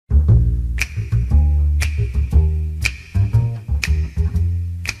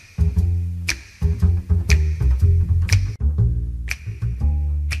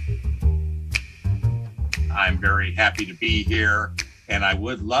very happy to be here, and I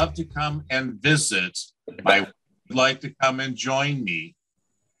would love to come and visit. I would like to come and join me.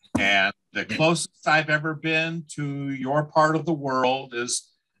 And the closest I've ever been to your part of the world is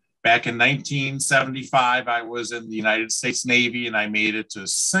back in 1975. I was in the United States Navy, and I made it to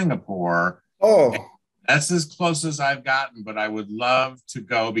Singapore. Oh, that's as close as I've gotten, but I would love to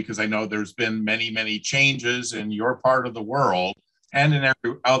go because I know there's been many, many changes in your part of the world and in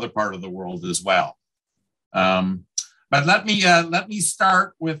every other part of the world as well. But let me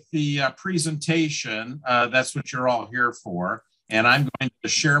start with the presentation. That's what you're all here for. And I'm going to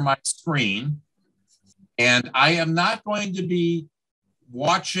share my screen. And I am not going to be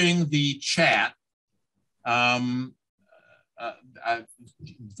watching the chat.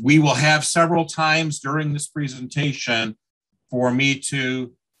 We will have several times during this presentation for me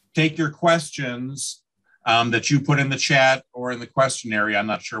to take your questions that you put in the chat or in the question area. I'm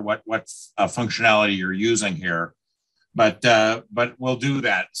not sure what functionality you're using here, but we'll do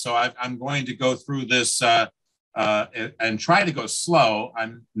that. So I'm going to go through this and try to go slow.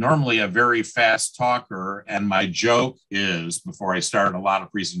 I'm normally a very fast talker, and my joke is, before I start a lot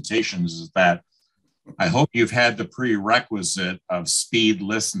of presentations, is that I hope you've had the prerequisite of speed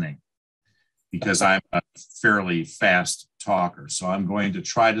listening, because I'm a fairly fast talker. So I'm going to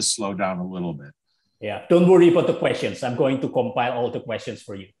try to slow down a little bit. Yeah, don't worry about the questions. I'm going to compile all the questions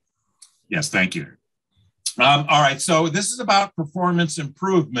for you. Yes, thank you. All right, so this is about performance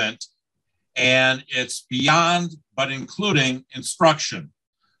improvement, and it's beyond but including instruction.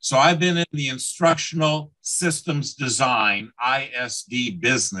 So I've been in the instructional systems design, ISD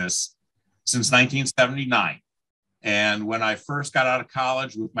business, since 1979. And when I first got out of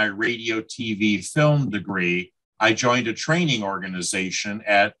college with my radio, TV, film degree, I joined a training organization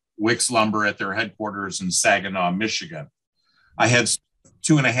at Wicks Lumber at their headquarters in Saginaw, Michigan. I had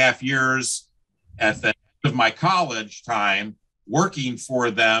 2.5 years at the end of my college time working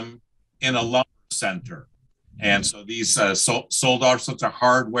for them in a lumber center. And so these sold all sorts of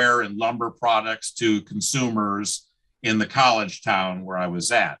hardware and lumber products to consumers in the college town where I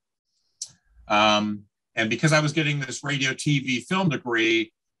was at. And because I was getting this radio, TV, film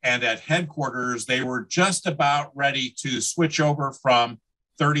degree, and at headquarters, they were just about ready to switch over from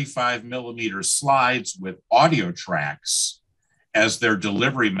 35 millimeter slides with audio tracks as their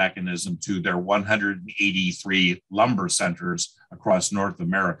delivery mechanism to their 183 lumber centers across North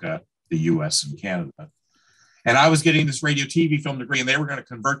America, the US and Canada. And I was getting this radio, TV, film degree, and they were going to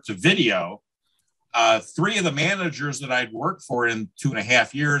convert to video. 3 of the managers that I'd worked for in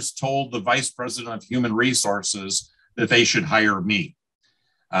 2.5 years told the vice president of human resources that they should hire me.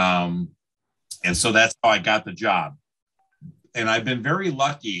 And so that's how I got the job. And I've been very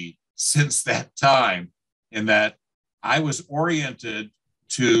lucky since that time in that I was oriented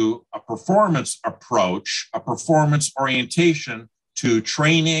to a performance approach, a performance orientation to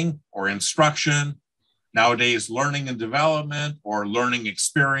training or instruction, nowadays learning and development or learning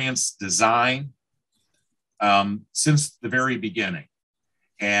experience design. Since the very beginning.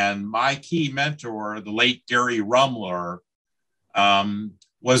 And my key mentor, the late Gary Rumler,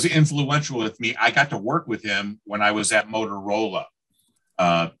 was influential with me. I got to work with him when I was at Motorola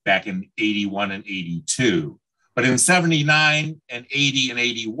back in 81 and 82. But in 79 and 80 and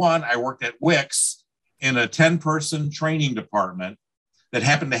 81, I worked at Wicks in a 10-person training department that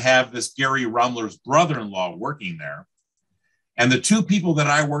happened to have this Gary Rumler's brother-in-law working there. And the 2 people that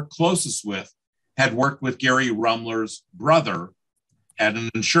I worked closest with had worked with Gary Rumler's brother at an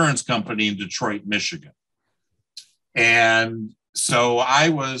insurance company in Detroit, Michigan. And so I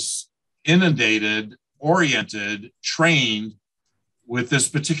was inundated, oriented, trained with this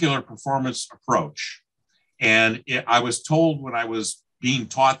particular performance approach. And I was told when I was being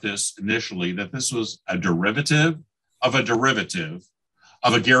taught this initially that this was a derivative of a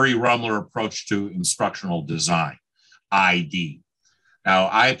Gary Rumler approach to instructional design, ID. Now,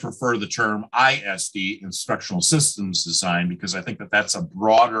 I prefer the term ISD, Instructional Systems Design, because I think that that's a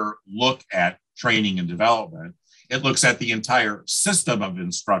broader look at training and development. It looks at the entire system of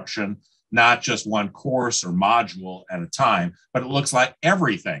instruction, not just one course or module at a time, but it looks like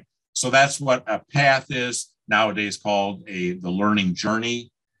everything. So that's what a path is nowadays called the learning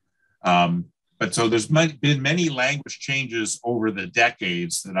journey. But so there's been many language changes over the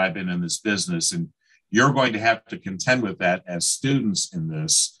decades that I've been in this business, and you're going to have to contend with that as students in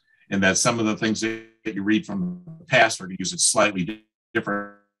this, and that some of the things that you read from the past are going to use a slightly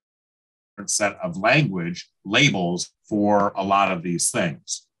different set of language labels for a lot of these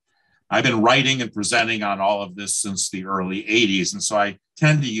things. I've been writing and presenting on all of this since the early 80s, and so I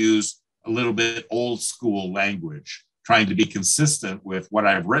tend to use a little bit old school language, trying to be consistent with what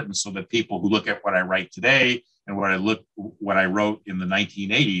I've written so that people who look at what I write today and what I wrote in the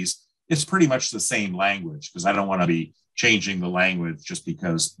 1980s, it's pretty much the same language, because I don't want to be changing the language just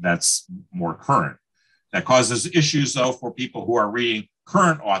because that's more current. That causes issues, though, for people who are reading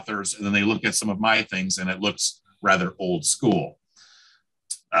current authors, and then they look at some of my things and it looks rather old school.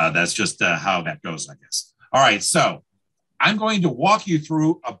 That's just how that goes, I guess. All right, so I'm going to walk you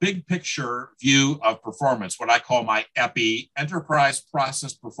through a big picture view of performance, what I call my EPI, Enterprise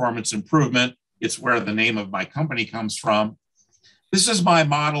Process Performance Improvement. It's where the name of my company comes from. This is my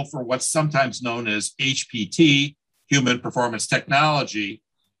model for what's sometimes known as HPT, Human Performance Technology,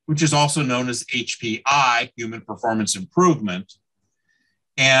 which is also known as HPI, Human Performance Improvement.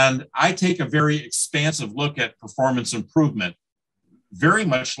 And I take a very expansive look at performance improvement, very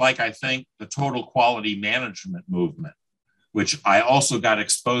much like I think the total quality management movement, which I also got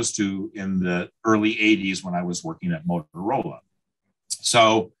exposed to in the early 80s when I was working at Motorola.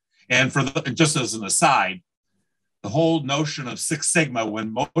 So, and just as an aside, the whole notion of Six Sigma,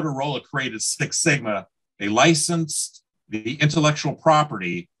 when Motorola created Six Sigma, they licensed the intellectual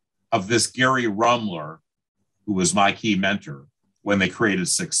property of this Gary Rumler, who was my key mentor when they created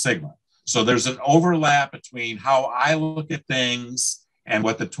Six Sigma. So there's an overlap between how I look at things and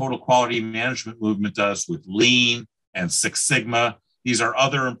what the total quality management movement does with Lean and Six Sigma. These are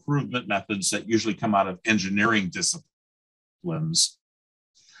other improvement methods that usually come out of engineering disciplines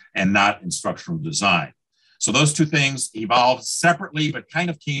and not instructional design. So those two things evolved separately, but kind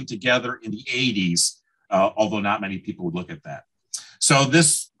of came together in the 80s, although not many people would look at that. So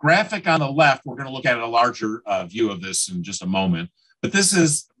this graphic on the left, we're going to look at a larger view of this in just a moment, but this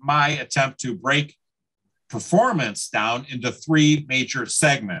is my attempt to break performance down into three major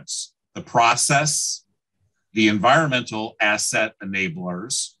segments: the process, the environmental asset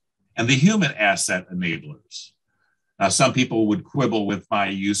enablers, and the human asset enablers. Now, some people would quibble with my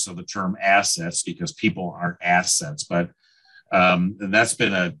use of the term assets because people aren't assets, but that's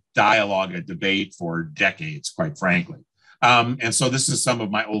been a dialogue, a debate for decades, quite frankly. And so this is some of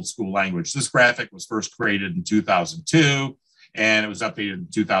my old school language. This graphic was first created in 2002, and it was updated in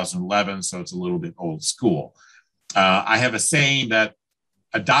 2011, so it's a little bit old school. I have a saying that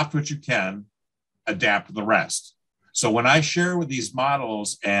adopt what you can, adapt the rest. So when I share with these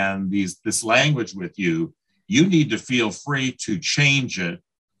models and this language with you, you need to feel free to change it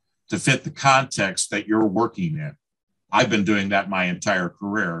to fit the context that you're working in. I've been doing that my entire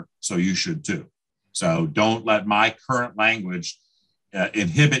career, so you should too. So don't let my current language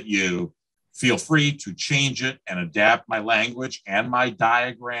inhibit you. Feel free to change it and adapt my language and my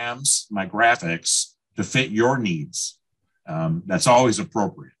diagrams, my graphics to fit your needs. That's always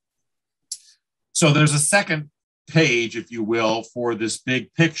appropriate. So there's a second page, if you will, for this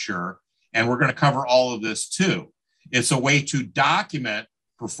big picture, and we're going to cover all of this too. It's a way to document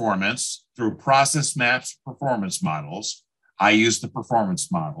performance through process maps, performance models. I use the performance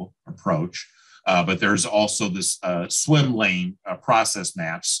model approach, but there's also this swim lane process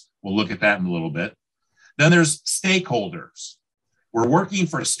maps. We'll look at that in a little bit. Then there's stakeholders. We're working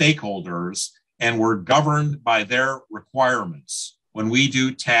for stakeholders and we're governed by their requirements. When we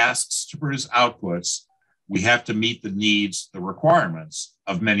do tasks to produce outputs, we have to meet the needs, the requirements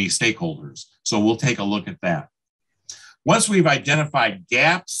of many stakeholders. So we'll take a look at that. Once we've identified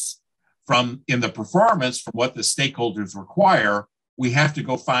gaps in the performance from what the stakeholders require, we have to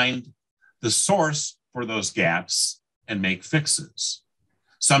go find the source for those gaps and make fixes.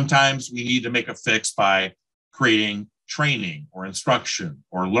 Sometimes we need to make a fix by creating training or instruction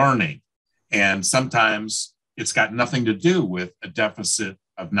or learning. And sometimes it's got nothing to do with a deficit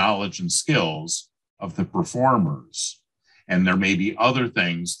of knowledge and skills of the performers. And there may be other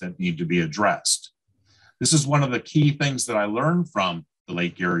things that need to be addressed. This is one of the key things that I learned from the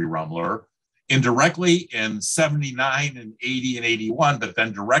late Gary Rumler, indirectly in 79 and 80 and 81, but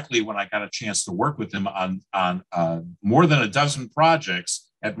then directly when I got a chance to work with him on more than a dozen projects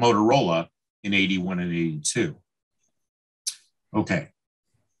at Motorola in 81 and 82. Okay,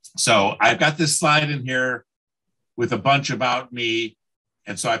 so I've got this slide in here with a bunch about me.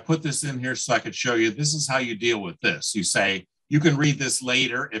 And so I put this in here so I could show you, this is how you deal with this. You say, you can read this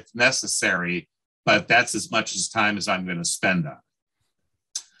later if necessary, but that's as much as time as I'm going to spend on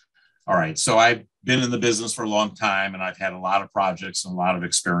it. All right, so I've been in the business for a long time and I've had a lot of projects and a lot of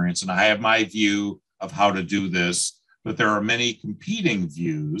experience, and I have my view of how to do this, but there are many competing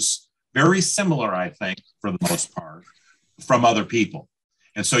views, very similar, I think, for the most part, from other people.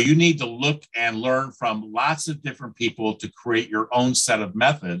 And so you need to look and learn from lots of different people to create your own set of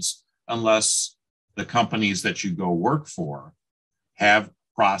methods, unless the companies that you go work for have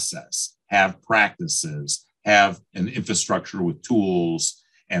process, have practices, have an infrastructure with tools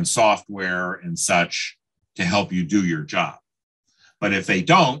and software and such to help you do your job. But if they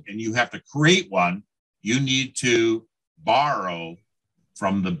don't, and you have to create one, you need to borrow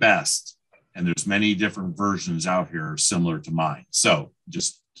from the best. And there's many different versions out here similar to mine. So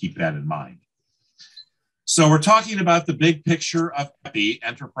just keep that in mind. So we're talking about the big picture of EPI,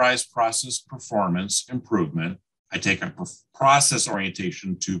 Enterprise Process Performance Improvement. I take a process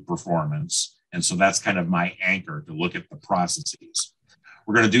orientation to performance. And so that's kind of my anchor to look at the processes.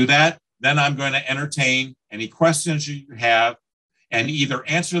 We're going to do that. Then I'm going to entertain any questions you have and either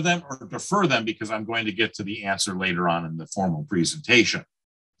answer them or defer them because I'm going to get to the answer later on in the formal presentation.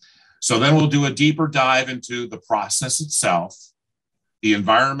 So then we'll do a deeper dive into the process itself, the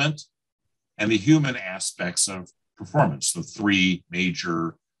environment, and the human aspects of performance, the three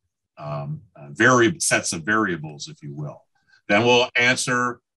major sets of variables, if you will. Then we'll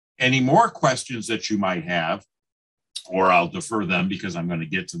answer any more questions that you might have, or I'll defer them because I'm going to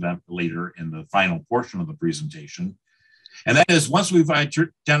get to them later in the final portion of the presentation. And that is, once we've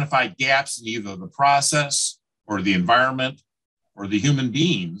identified gaps in either the process or the environment or the human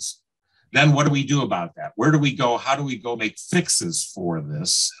beings, then what do we do about that? Where do we go? How do we go make fixes for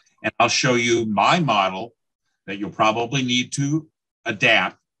this? And I'll show you my model that you'll probably need to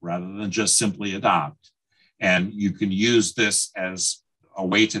adapt rather than just simply adopt. And you can use this as a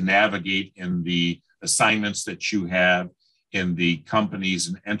way to navigate in the assignments that you have in the companies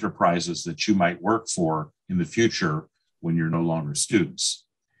and enterprises that you might work for in the future when you're no longer students.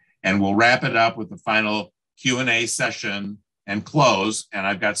 And we'll wrap it up with the final Q&A session and close. And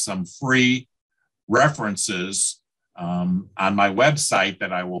I've got some free references on my website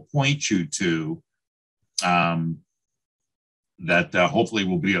that I will point you to that hopefully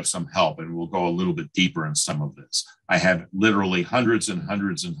will be of some help, and we'll go a little bit deeper in some of this. I have literally hundreds and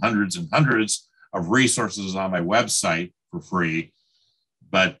hundreds and hundreds and hundreds of resources on my website for free,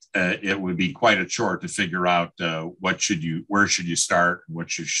 but it would be quite a chore to figure out where should you start and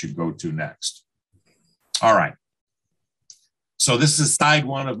what you should go to next. All right. So this is side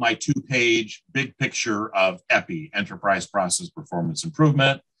one of my 2-page big picture of EPI, Enterprise Process Performance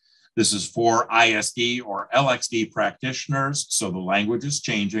Improvement. This is for ISD or LXD practitioners. So the language is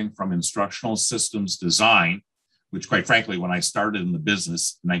changing from instructional systems design, which quite frankly, when I started in the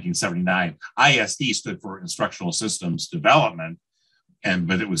business in 1979, ISD stood for instructional systems development,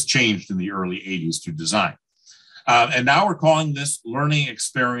 but it was changed in the early 80s to design. And now we're calling this learning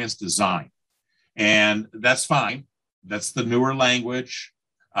experience design. And that's fine. That's the newer language.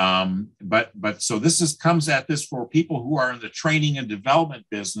 But so this comes at this for people who are in the training and development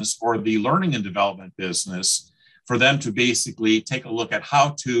business or the learning and development business, for them to basically take a look at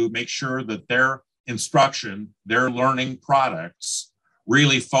how to make sure that their instruction, their learning products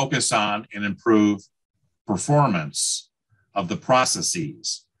really focus on and improve performance of the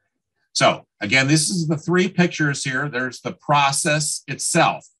processes. So again, this is the 3 pictures here. There's the process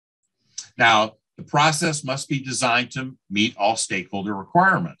itself. Now, the process must be designed to meet all stakeholder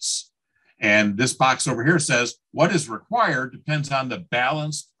requirements. And this box over here says what is required depends on the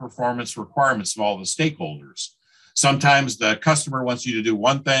balanced performance requirements of all the stakeholders. Sometimes the customer wants you to do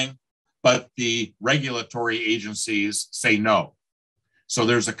one thing, but the regulatory agencies say no. So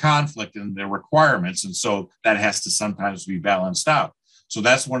there's a conflict in the requirements. And so that has to sometimes be balanced out. So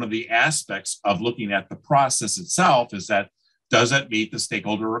that's one of the aspects of looking at the process itself, is that does it meet the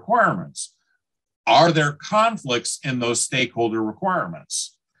stakeholder requirements? Are there conflicts in those stakeholder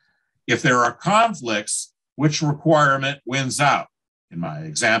requirements? If there are conflicts, which requirement wins out? In my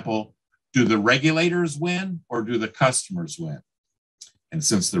example, do the regulators win or do the customers win? And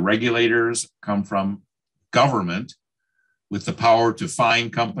since the regulators come from government with the power to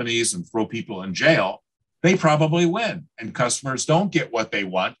fine companies and throw people in jail, they probably win. And customers don't get what they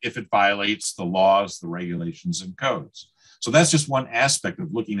want if it violates the laws, the regulations, and codes. So that's just one aspect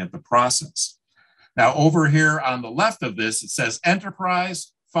of looking at the process. Now, over here on the left of this, it says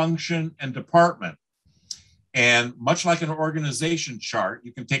enterprise, function, and department. And much like an organization chart,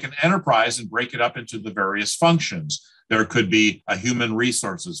 you can take an enterprise and break it up into the various functions. There could be a human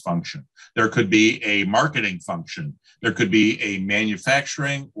resources function. There could be a marketing function. There could be a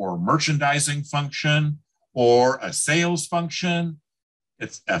manufacturing or merchandising function or a sales function.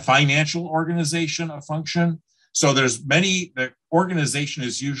 It's a financial organization, a function. So there's many, the organization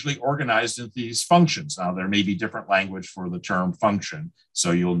is usually organized into these functions. Now, there may be different language for the term function,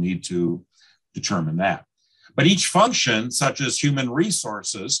 so you'll need to determine that. But each function, such as human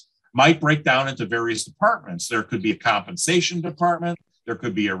resources, might break down into various departments. There could be a compensation department, there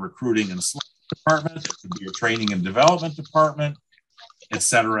could be a recruiting and selection department, there could be a training and development department, et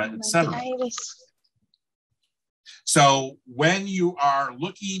cetera, et cetera. So when you are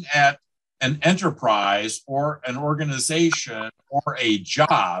looking at an enterprise or an organization or a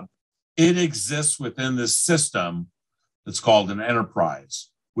job, it exists within this system that's called an enterprise,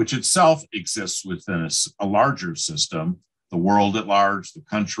 which itself exists within a larger system, the world at large, the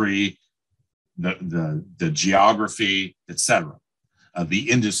country, the geography, etc., the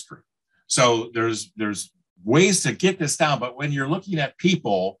industry. So there's ways to get this down, but when you're looking at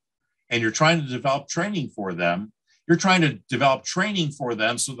people and you're trying to develop training for them, you're trying to develop training for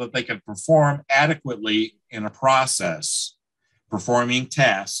them so that they can perform adequately in a process, performing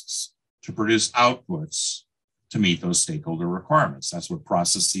tasks to produce outputs to meet those stakeholder requirements. That's what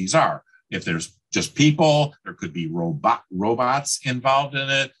processes are. If there's just people, there could be robots involved in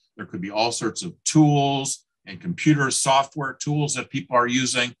it. There could be all sorts of tools and computer software tools that people are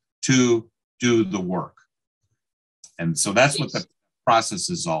using to do the work. And so that's what the process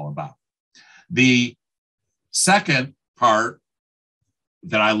is all about. The second part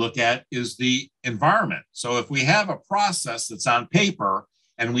that I look at is the environment. So if we have a process that's on paper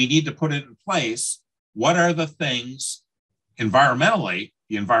and we need to put it in place, what are the things environmentally,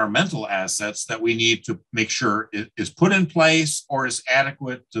 the environmental assets that we need to make sure it is put in place or is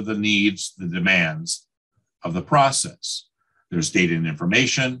adequate to the needs, the demands of the process? There's data and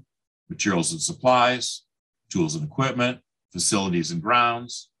information, materials and supplies, tools and equipment, facilities and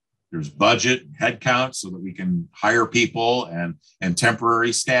grounds. There's budget and headcount so that we can hire people and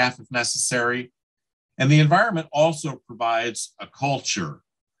temporary staff if necessary. And the environment also provides a culture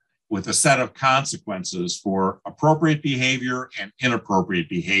with a set of consequences for appropriate behavior and inappropriate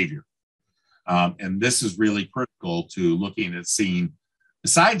behavior. And this is really critical to looking at seeing,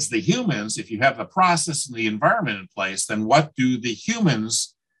 besides the humans, if you have the process and the environment in place, then what do the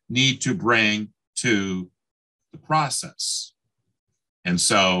humans need to bring to the process? And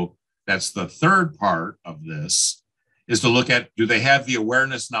so that's the third part of this, is to look at, do they have the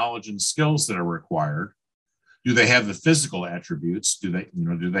awareness, knowledge, and skills that are required? Do they have the physical attributes? Do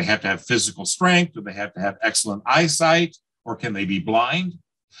they have to have physical strength? Do they have to have excellent eyesight, or can they be blind?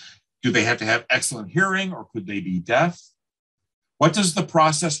 Do they have to have excellent hearing, or could they be deaf? What does the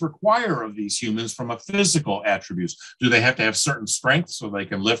process require of these humans from a physical attributes? Do they have to have certain strength so they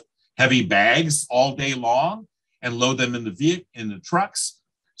can lift heavy bags all day long and load them in the trucks?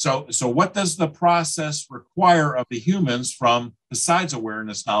 So what does the process require of the humans from, besides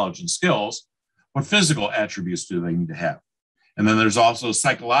awareness, knowledge, and skills? What physical attributes do they need to have? And then there's also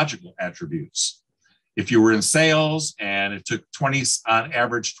psychological attributes. If you were in sales and it took on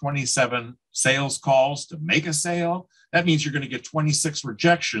average 27 sales calls to make a sale, that means you're going to get 26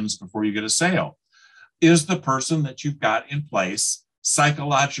 rejections before you get a sale. Is the person that you've got in place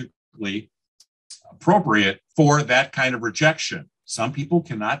psychologically appropriate for that kind of rejection? Some people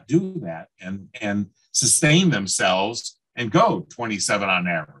cannot do that and sustain themselves and go 27 on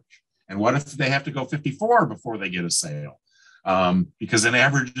average. And what if they have to go 54 before they get a sale? Because an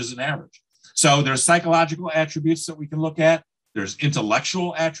average is an average. So there's psychological attributes that we can look at. There's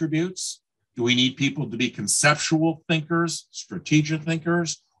intellectual attributes. Do we need people to be conceptual thinkers, strategic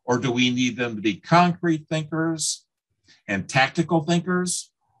thinkers, or do we need them to be concrete thinkers and tactical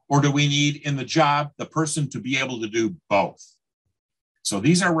thinkers? Or do we need in the job the person to be able to do both? So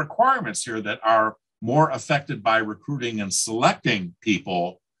these are requirements here that are more affected by recruiting and selecting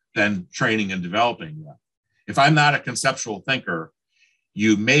people than training and developing them. If I'm not a conceptual thinker,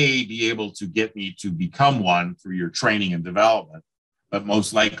 you may be able to get me to become one through your training and development, but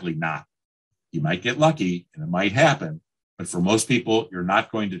most likely not. You might get lucky and it might happen, but for most people, you're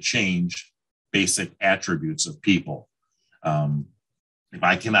not going to change basic attributes of people. If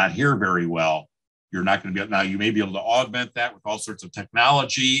I cannot hear very well, you're not going to be, now you may be able to augment that with all sorts of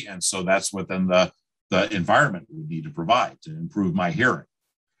technology. And so that's within the environment we need to provide to improve my hearing.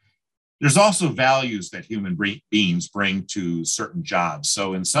 There's also values that human beings bring to certain jobs.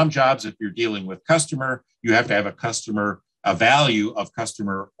 So in some jobs, if you're dealing with customer, you have to have a value of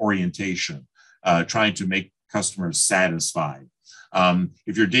customer orientation, trying to make customers satisfied.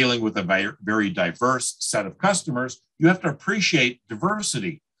 If you're dealing with a very diverse set of customers, you have to appreciate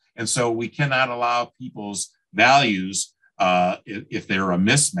diversity. And so we cannot allow people's values, if they're a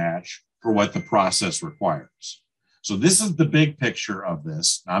mismatch, for what the process requires. So this is the big picture of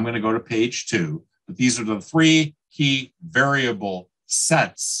this. Now I'm going to go to page 2, but these are the 3 key variable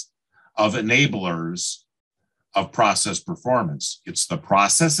sets of enablers of process performance. It's the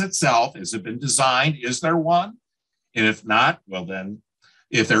process itself. Has it been designed? Is there one? And if not, well then,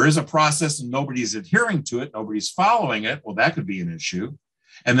 if there is a process and nobody's adhering to it, nobody's following it, well, that could be an issue.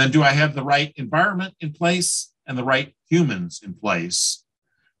 And then do I have the right environment in place and the right humans in place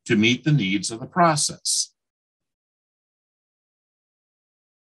to meet the needs of the process?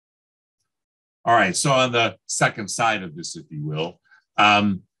 All right, so on the second side of this, if you will,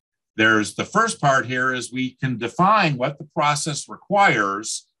 there's the first part here is we can define what the process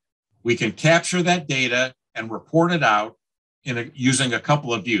requires. We can capture that data and report it out using a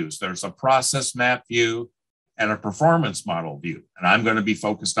couple of views. There's a process map view and a performance model view. And I'm going to be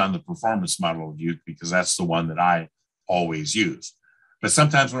focused on the performance model view because that's the one that I always use. But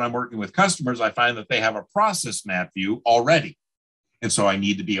sometimes when I'm working with customers, I find that they have a process map view already. And so I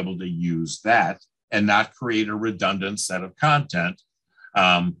need to be able to use that and not create a redundant set of content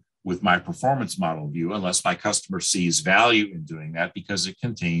with my performance model view, unless my customer sees value in doing that because it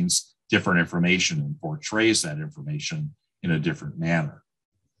contains different information and portrays that information in a different manner.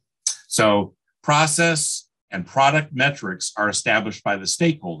 So process and product metrics are established by the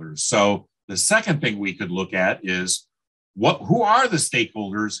stakeholders. So the second thing we could look at is who are the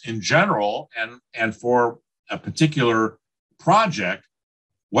stakeholders in general, and for a particular project,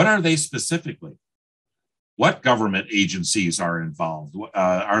 what are they specifically? What government agencies are involved?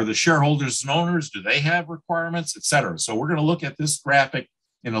 Are the shareholders and owners, do they have requirements, et cetera? So we're going to look at this graphic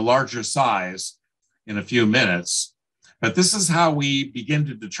in a larger size in a few minutes. But this is how we begin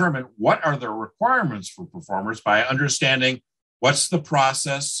to determine what are the requirements for performers by understanding what's the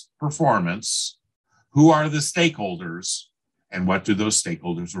process performance, who are the stakeholders, and what do those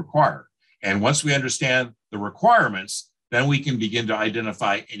stakeholders require. And once we understand the requirements, then we can begin to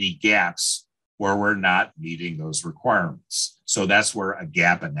identify any gaps where we're not meeting those requirements. So that's where a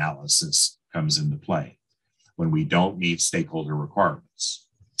gap analysis comes into play, when we don't meet stakeholder requirements.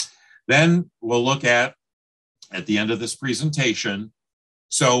 Then we'll look at the end of this presentation,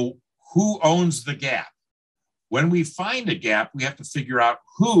 so who owns the gap? When we find a gap, we have to figure out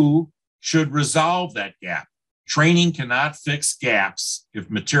who should resolve that gap. Training cannot fix gaps if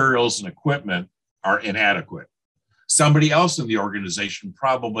materials and equipment are inadequate. Somebody else in the organization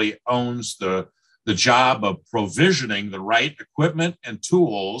probably owns the job of provisioning the right equipment and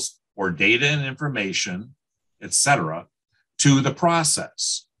tools or data and information, et cetera, to the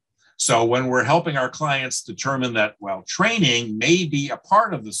process. So when we're helping our clients determine that, well, training may be a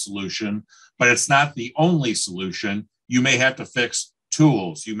part of the solution, but it's not the only solution, you may have to fix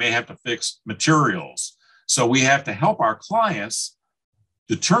tools, you may have to fix materials. So we have to help our clients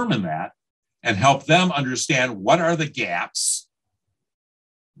determine that and help them understand what are the gaps,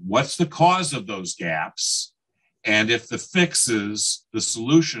 what's the cause of those gaps, and if the fixes, the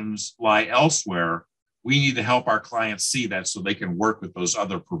solutions lie elsewhere, we need to help our clients see that so they can work with those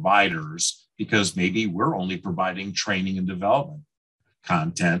other providers, because maybe we're only providing training and development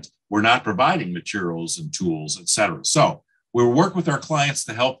content. We're not providing materials and tools, et cetera. So we'll work with our clients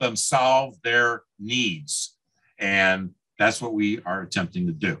to help them solve their needs. And that's what we are attempting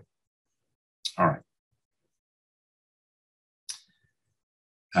to do. All right.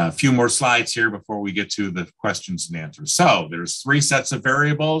 A few more slides here before we get to the questions and answers. So there's three sets of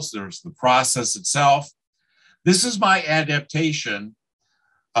variables. There's the process itself. This is my adaptation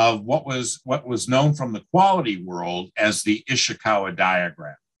of what was known from the quality world as the Ishikawa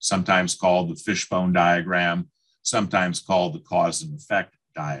diagram, sometimes called the fishbone diagram, sometimes called the cause and effect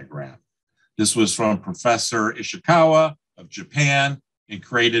diagram. This was from Professor Ishikawa of Japan and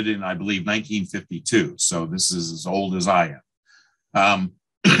created in, I believe, 1952. So this is as old as I am.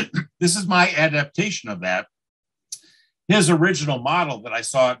 This is my adaptation of that. His original model that I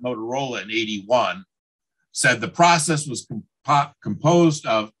saw at Motorola in '81 said the process was composed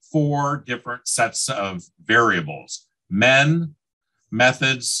of 4 different sets of variables: men,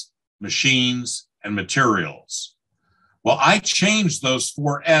 methods, machines, and materials. Well, I changed those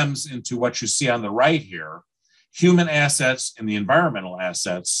 4 M's into what you see on the right here: human assets and the environmental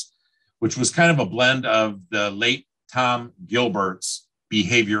assets, which was kind of a blend of the late Tom Gilbert's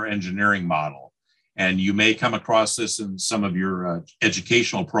behavior engineering model. And you may come across this in some of your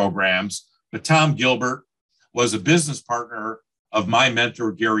educational programs, but Tom Gilbert was a business partner of my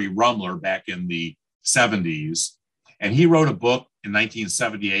mentor, Gary Rumler, back in the 70s. And he wrote a book in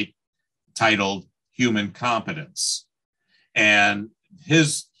 1978 titled Human Competence. And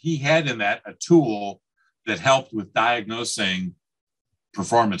he had in that a tool that helped with diagnosing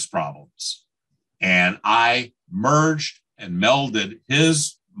performance problems. And I merged and melded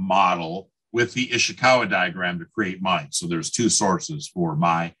his model with the Ishikawa diagram to create mine. So there's 2 sources for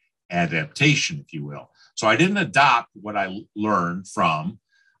my adaptation, if you will. So I didn't adopt what I learned from,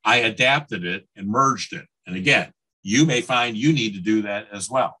 I adapted it and merged it. And again, you may find you need to do that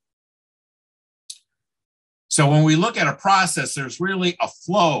as well. So when we look at a process, there's really a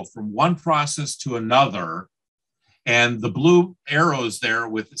flow from one process to another. And the blue arrows there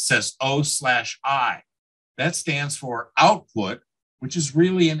with it says O/I. That stands for output, which is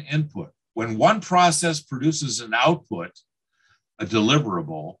really an input. when one process produces an output, a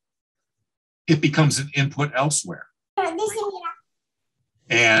deliverable, it becomes an input elsewhere.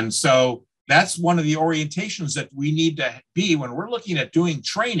 And so that's one of the orientations that we need to be when we're looking at doing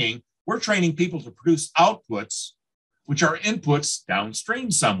training. We're training people to produce outputs, which are inputs downstream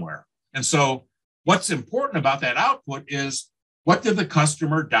somewhere. And so what's important about that output is, what did the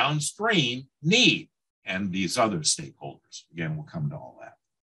customer downstream need? And these other stakeholders. Again, we'll come to all that.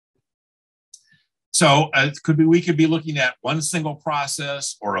 So we could be looking at one single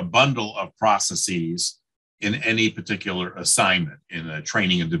process or a bundle of processes in any particular assignment in a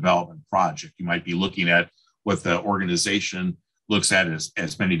training and development project. You might be looking at what the organization looks at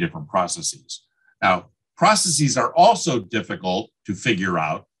as many different processes. Now, processes are also difficult to figure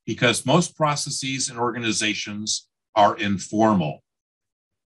out because most processes in organizations are informal.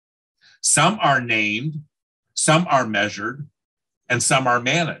 Some are named, some are measured, and some are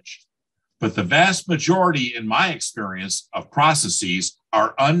managed. But the vast majority, in my experience, of processes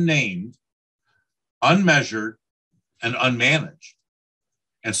are unnamed, unmeasured, and unmanaged.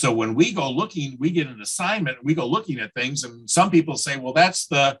 And so when we go looking, we get an assignment, we go looking at things, and some people say, well, that's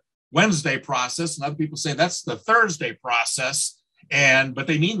the Wednesday process, and other people say that's the Thursday process, but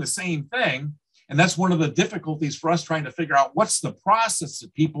they mean the same thing. And that's one of the difficulties for us trying to figure out what's the process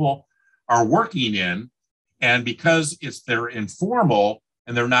that people are working in. And because they're informal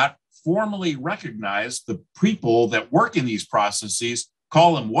and they're not formally recognized, the people that work in these processes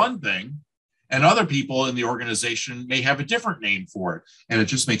call them one thing, and other people in the organization may have a different name for it. And it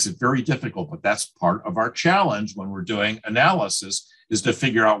just makes it very difficult. But that's part of our challenge when we're doing analysis, is to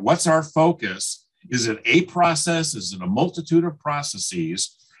figure out what's our focus. Is it a process? Is it a multitude of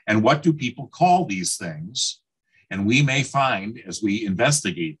processes? And what do people call these things? And we may find, as we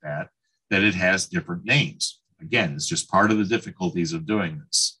investigate that it has different names. Again, it's just part of the difficulties of doing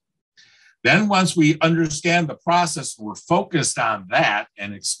this. Then once we understand the process, we're focused on that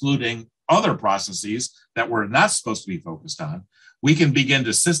and excluding other processes that we're not supposed to be focused on, we can begin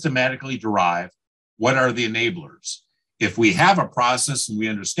to systematically derive what are the enablers. If we have a process and we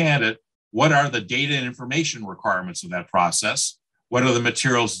understand it, what are the data and information requirements of that process? What are the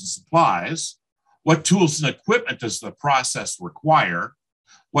materials and supplies? What tools and equipment does the process require?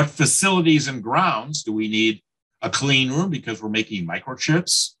 What facilities and grounds do we need? A clean room because we're making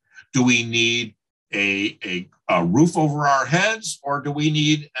microchips? Do we need a roof over our heads, or do we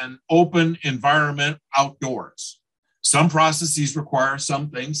need an open environment outdoors? Some processes require some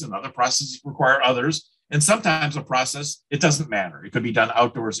things and other processes require others. And sometimes a process, it doesn't matter. It could be done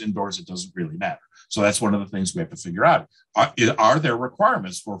outdoors, indoors, it doesn't really matter. So that's one of the things we have to figure out. Are there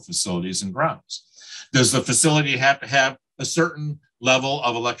requirements for facilities and grounds? Does the facility have to have a certain level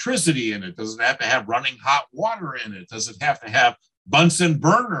of electricity in it? Does it have to have running hot water in it? Does it have to have Bunsen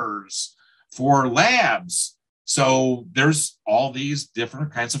burners for labs? So there's all these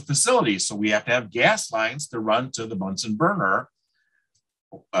different kinds of facilities. So we have to have gas lines to run to the Bunsen burner.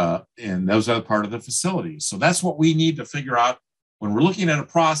 And those are part of the facilities. So that's what we need to figure out when we're looking at a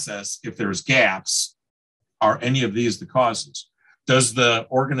process. If there's gaps, are any of these the causes? Does the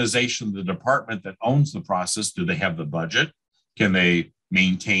organization, the department that owns the process, do they have the budget? Can they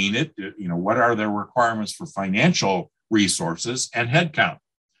maintain it? What are their requirements for financial resources and headcount?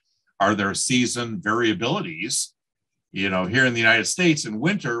 Are there season variabilities? Here in the United States in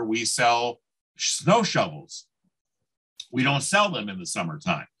winter, we sell snow shovels. We don't sell them in the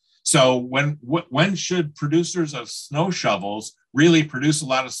summertime. So when should producers of snow shovels really produce a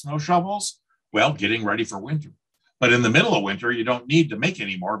lot of snow shovels? Well, getting ready for winter. But in the middle of winter, you don't need to make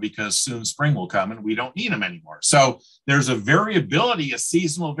any more because soon spring will come and we don't need them anymore. So there's a variability, a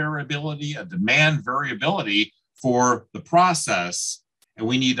seasonal variability, a demand variability for the process, and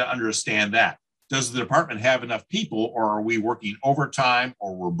we need to understand that. Does the department have enough people, or are we working overtime,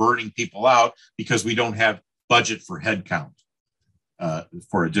 or we're burning people out because we don't have budget for headcount,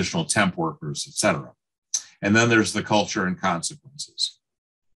 for additional temp workers, et cetera? And then there's the culture and consequences.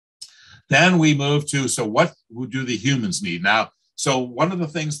 Then we move to, so what do the humans need? Now, so one of the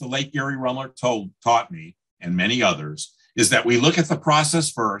things the late Gary Rumler taught me, and many others, is that we look at the process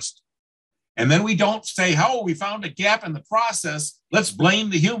first, and then we don't say, oh, we found a gap in the process, let's blame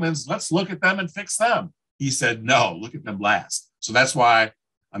the humans, let's look at them and fix them. He said, no, look at them last. So that's why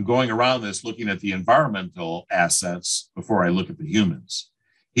I'm going around this looking at the environmental assets before I look at the humans.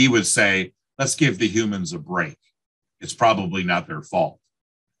 He would say, let's give the humans a break. It's probably not their fault.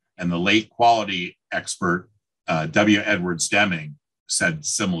 And the late quality expert, W. Edwards Deming, said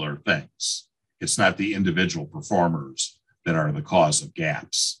similar things. It's not the individual performers that are the cause of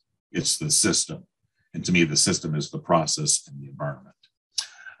gaps. It's the system. And to me, the system is the process and the environment.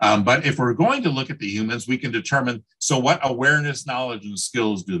 But if we're going to look at the humans, we can determine, so what awareness, knowledge, and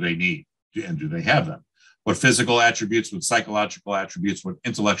skills do they need? And do they have them? What physical attributes, what psychological attributes, what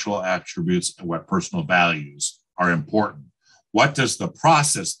intellectual attributes, and what personal values are important? What does the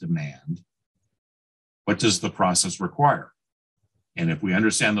process demand? What does the process require? And if we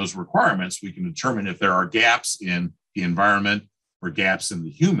understand those requirements, we can determine if there are gaps in the environment or gaps in the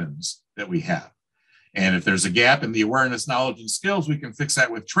humans that we have. And if there's a gap in the awareness, knowledge, and skills, we can fix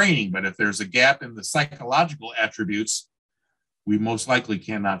that with training. But if there's a gap in the psychological attributes, we most likely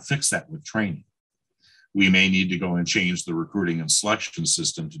cannot fix that with training. We may need to go and change the recruiting and selection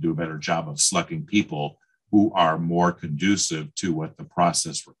system to do a better job of selecting people who are more conducive to what the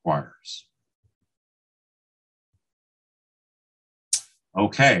process requires.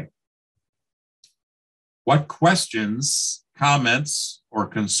 Okay. What questions, comments, or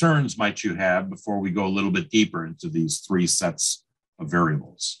concerns might you have before we go a little bit deeper into these three sets of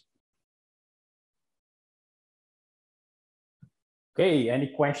variables? Okay,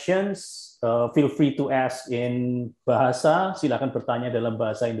 any questions? Feel free to ask in bahasa. Silakan bertanya dalam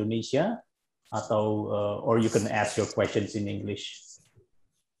bahasa Indonesia, atau or you can ask your questions in English.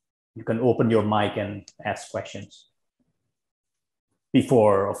 You can open your mic and ask questions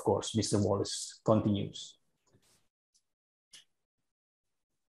before, of course, Mr. Wallace continues.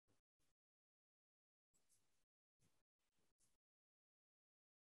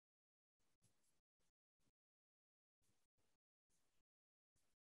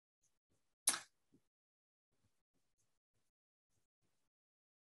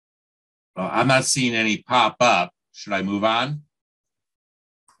 Well, I'm not seeing any pop up. Should I move on?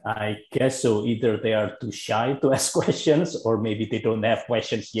 I guess so. Either they are too shy to ask questions, or maybe they don't have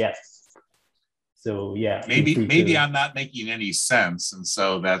questions yet. So yeah, maybe I'm not making any sense, and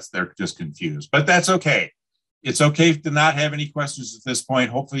so they're just confused. But that's okay. It's okay to not have any questions at this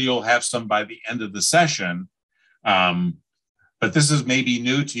point. Hopefully, you'll have some by the end of the session. But this is maybe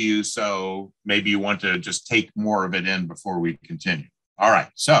new to you, so maybe you want to just take more of it in before we continue. All right,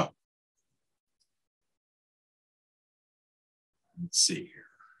 so let's see here.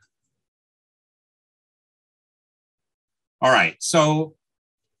 All right, so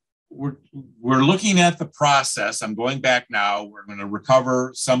we're looking at the process. I'm going back now. We're going to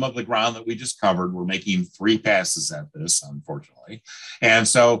recover some of the ground that we just covered. We're making 3 passes at this, unfortunately. And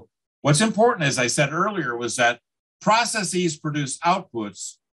so what's important, as I said earlier, was that processes produce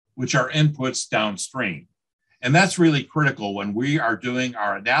outputs, which are inputs downstream. And that's really critical when we are doing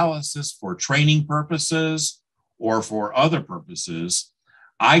our analysis for training purposes or for other purposes.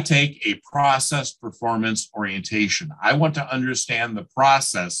 I take a process performance orientation. I want to understand the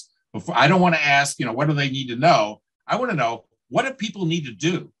process before. I don't want to ask, what do they need to know? I want to know, what do people need to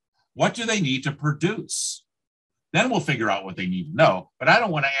do? What do they need to produce? Then we'll figure out what they need to know. But I don't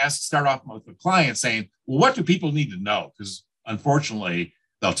want to start off with the client saying, well, what do people need to know? Because unfortunately,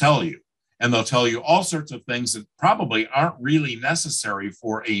 they'll tell you. And they'll tell you all sorts of things that probably aren't really necessary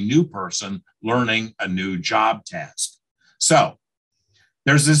for a new person learning a new job task. So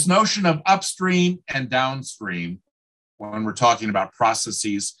there's this notion of upstream and downstream when we're talking about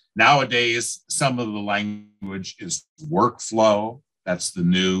processes. Nowadays, some of the language is workflow. That's the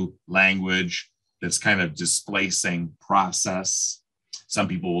new language that's kind of displacing process. Some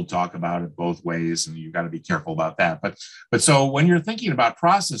people will talk about it both ways, and you've got to be careful about that. But so when you're thinking about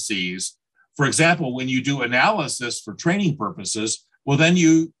processes, for example, when you do analysis for training purposes, well, then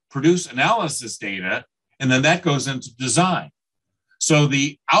you produce analysis data, and then that goes into design. So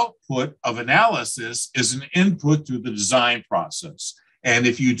the output of analysis is an input to the design process. And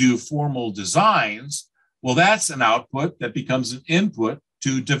if you do formal designs, well, that's an output that becomes an input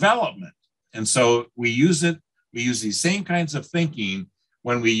to development. And so we use these same kinds of thinking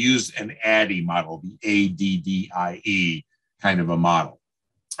when we use an ADDIE model, the ADDIE kind of a model.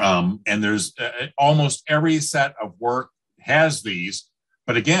 And there's almost every set of work has these,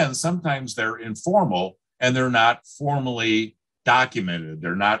 but again, sometimes they're informal and they're not formally documented.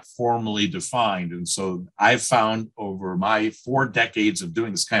 They're not formally defined. And so I've found over my 4 decades of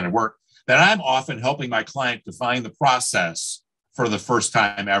doing this kind of work that I'm often helping my client define the process for the first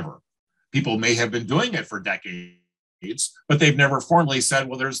time ever. People may have been doing it for decades, but they've never formally said,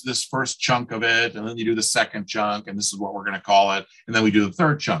 well, there's this first chunk of it, and then you do the second chunk, and this is what we're going to call it, and then we do the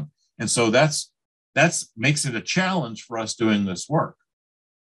third chunk. And so that's makes it a challenge for us doing this work.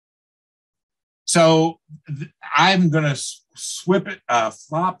 So I'm going to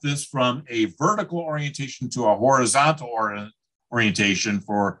flop this from a vertical orientation to a horizontal orientation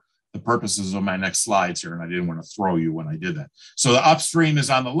for the purposes of my next slides here. And I didn't want to throw you when I did that. So the upstream is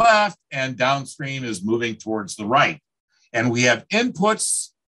on the left and downstream is moving towards the right. And we have inputs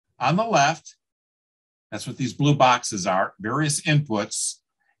on the left, that's what these blue boxes are, various inputs,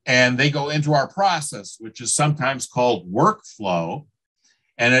 and they go into our process, which is sometimes called workflow,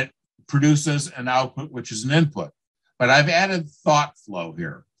 and it produces an output, which is an input. But I've added thought flow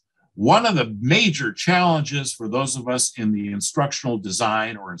here. One of the major challenges for those of us in the instructional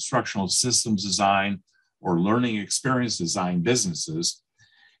design or instructional systems design or learning experience design businesses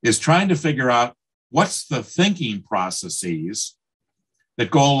is trying to figure out what's the thinking processes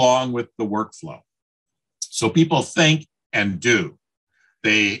that go along with the workflow. So people think and do.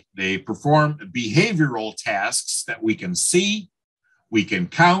 They perform behavioral tasks that we can see, we can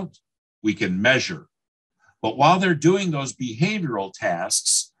count, we can measure. But while they're doing those behavioral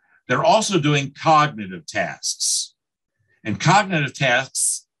tasks, they're also doing cognitive tasks. And cognitive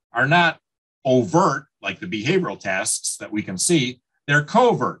tasks are not overt like the behavioral tasks that we can see. They're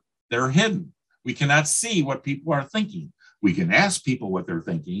covert, they're hidden. We cannot see what people are thinking. We can ask people what they're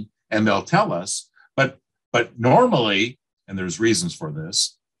thinking and they'll tell us, but normally, and there's reasons for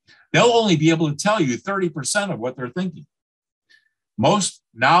this, they'll only be able to tell you 30% of what they're thinking. Most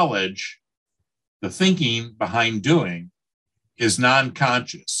knowledge, the thinking behind doing, is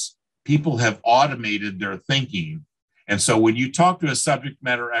non-conscious. People have automated their thinking. And so when you talk to a subject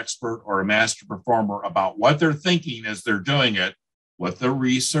matter expert or a master performer about what they're thinking as they're doing it, what the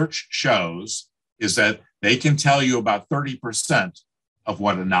research shows is that they can tell you about 30% of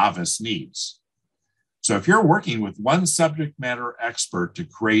what a novice needs. So if you're working with one subject matter expert to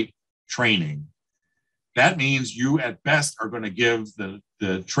create training, that means you at best are going to give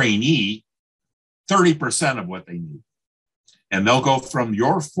the trainee 30% of what they need. And they'll go from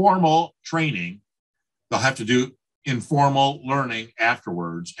your formal training, they'll have to do informal learning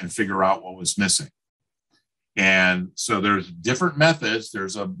afterwards and figure out what was missing. And so there's different methods.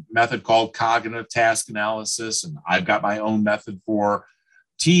 There's a method called cognitive task analysis, and I've got my own method for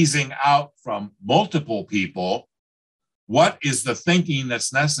teasing out from multiple people what is the thinking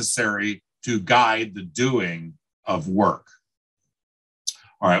that's necessary to guide the doing of work.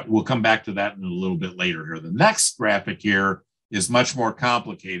 All right, we'll come back to that in a little bit later here. The next graphic here is much more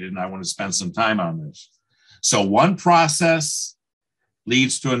complicated, and I want to spend some time on this. So one process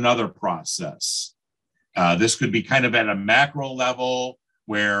leads to another process. This could be kind of at a macro level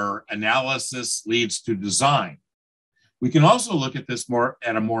where analysis leads to design. We can also look at this more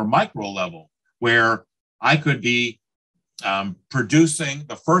at a more micro level where I could be producing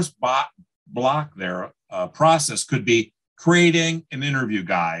the first block there, process could be creating an interview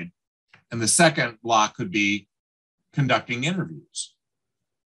guide. And the second block could be conducting interviews.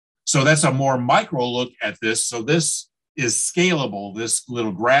 So that's a more micro look at this. So this is scalable, this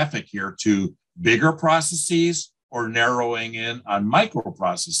little graphic here, to bigger processes or narrowing in on micro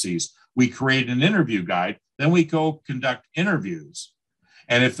processes. We create an interview guide, then we go conduct interviews.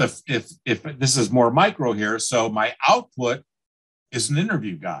 And if this is more micro here, so my output is an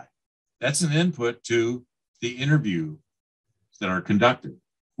interview guide. That's an input to the interview that are conducted,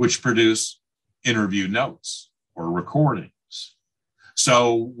 which produce interview notes or recordings.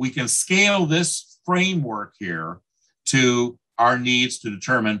 So we can scale this framework here to our needs to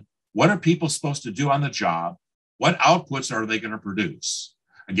determine what are people supposed to do on the job, what outputs are they going to produce.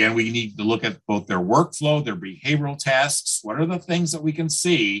 Again, we need to look at both their workflow, their behavioral tasks, what are the things that we can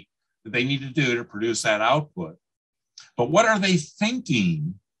see that they need to do to produce that output. But what are they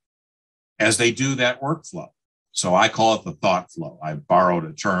thinking as they do that workflow? So I call it the thought flow. I borrowed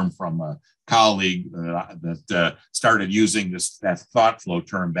a term from a colleague that started using that thought flow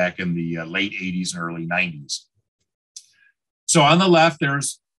term back in the late 80s and early 90s. So on the left,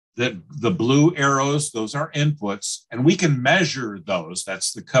 there's the blue arrows, those are inputs, and we can measure those.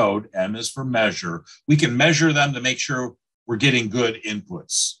 That's the code. M is for measure. We can measure them to make sure we're getting good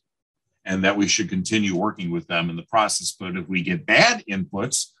inputs and that we should continue working with them in the process. But if we get bad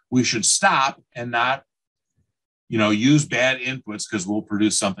inputs, we should stop and not, use bad inputs because we'll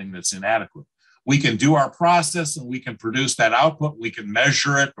produce something that's inadequate. We can do our process and we can produce that output. We can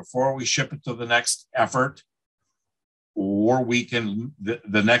measure it before we ship it to the next effort. Or we can,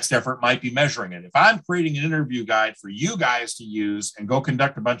 the next effort might be measuring it. If I'm creating an interview guide for you guys to use and go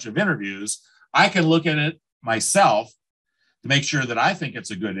conduct a bunch of interviews, I can look at it myself to make sure that I think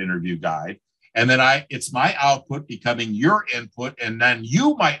it's a good interview guide. And then it's my output becoming your input. And then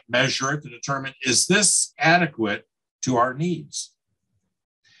you might measure it to determine, is this adequate to our needs?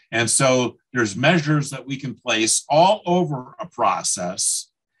 And so there's measures that we can place all over a process.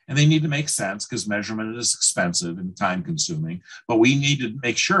 And they need to make sense because measurement is expensive and time consuming, but we need to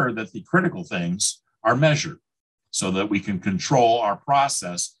make sure that the critical things are measured so that we can control our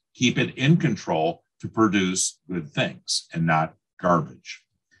process, keep it in control to produce good things and not garbage.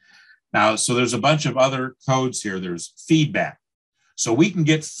 Now, so there's a bunch of other codes here. There's feedback. So we can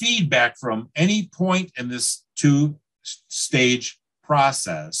get feedback from any point in this two-stage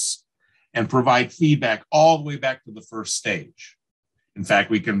process and provide feedback all the way back to the first stage. In fact,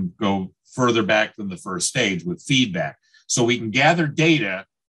 we can go further back than the first stage with feedback. So we can gather data,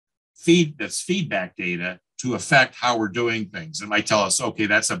 that's feedback data, to affect how we're doing things. It might tell us, okay,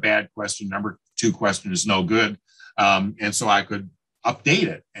 that's a bad question. Number 2 question is no good. And so I could update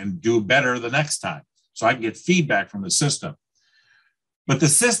it and do better the next time. So I can get feedback from the system. But the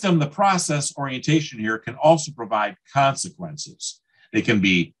system, the process orientation here can also provide consequences. They can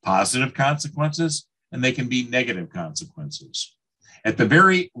be positive consequences and they can be negative consequences. At the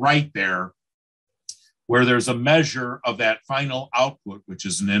very right there, where there's a measure of that final output, which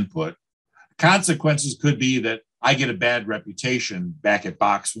is an input, consequences could be that I get a bad reputation back at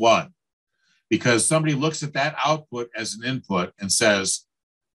box 1 because somebody looks at that output as an input and says,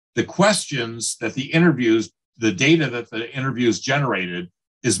 the questions that the interviews, the data that the interviews generated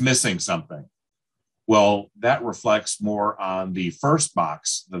is missing something. Well, that reflects more on the first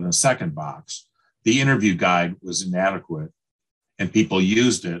box than the second box. The interview guide was inadequate and people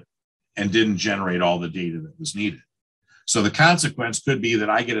used it and didn't generate all the data that was needed. So the consequence could be that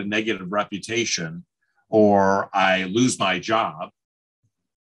I get a negative reputation or I lose my job,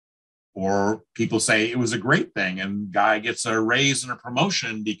 or people say it was a great thing and guy gets a raise and a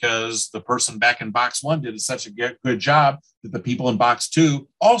promotion because the person back in box 1 did such a good job that the people in box 2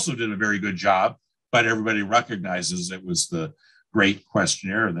 also did a very good job, but everybody recognizes it was the great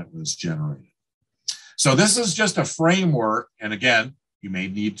questionnaire that was generated. So this is just a framework. And again, you may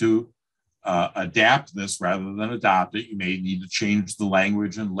need to adapt this rather than adopt it. You may need to change the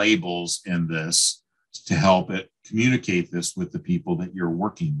language and labels in this to help it communicate this with the people that you're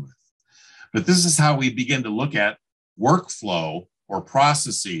working with. But this is how we begin to look at workflow or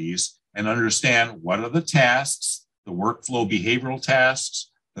processes and understand what are the tasks, the workflow behavioral tasks,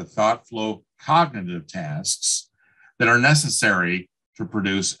 the thought flow cognitive tasks that are necessary to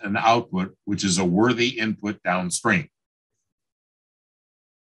produce an output, which is a worthy input downstream.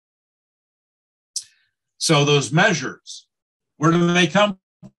 So those measures, where do they come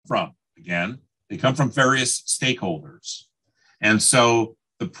from? Again, they come from various stakeholders. And so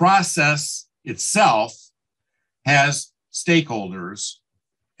the process itself has stakeholders.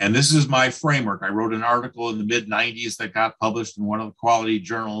 And this is my framework. I wrote an article in the mid-90s that got published in one of the quality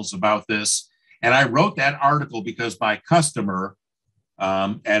journals about this. And I wrote that article because my customer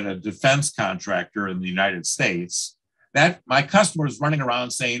at a defense contractor in the United States, that my customer is running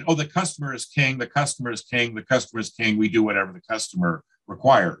around saying, oh, the customer is king, the customer is king, the customer is king. We do whatever the customer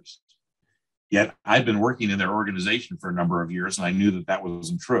requires. Yet I've been working in their organization for a number of years, and I knew that that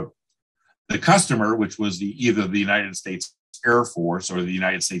wasn't true. The customer, which was either the United States Air Force or the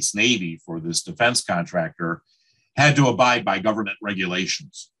United States Navy for this defense contractor, had to abide by government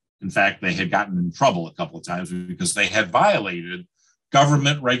regulations. In fact, they had gotten in trouble a couple of times because they had violated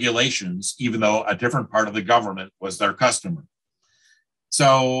government regulations, even though a different part of the government was their customer.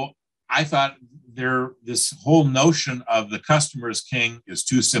 So I thought this whole notion of the customer is king is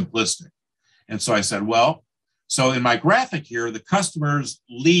too simplistic. And so I said, well, so in my graphic here, the customers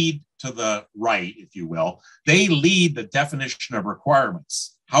lead to the right, if you will. They lead the definition of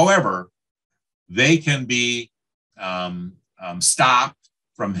requirements. However, they can be stopped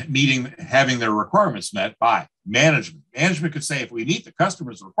from having their requirements met by management. Management could say, if we meet the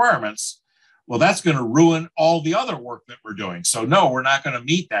customer's requirements, well, that's going to ruin all the other work that we're doing. So no, we're not going to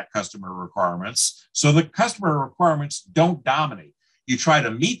meet that customer requirements. So the customer requirements don't dominate. You try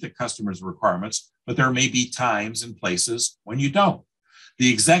to meet the customer's requirements, but there may be times and places when you don't.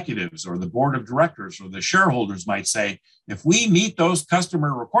 The executives or the board of directors or the shareholders might say, if we meet those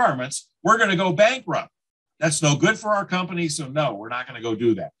customer requirements, we're going to go bankrupt. That's no good for our company. So no, we're not going to go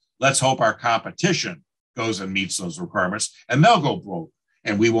do that. Let's hope our competition goes and meets those requirements and they'll go broke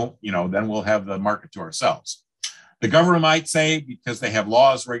and we won't, then we'll have the market to ourselves. The government might say, because they have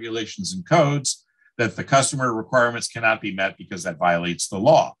laws, regulations, and codes, that the customer requirements cannot be met because that violates the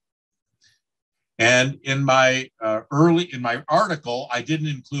law. And in my article, I didn't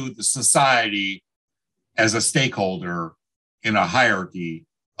include the society as a stakeholder in a hierarchy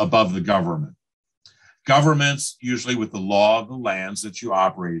above the government. Governments, usually with the law of the lands that you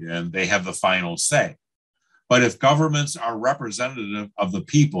operate in, they have the final say. But if governments are representative of the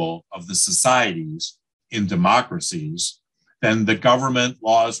people, of the societies in democracies, then the government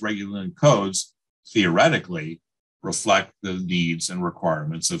laws, regulations, and codes theoretically reflect the needs and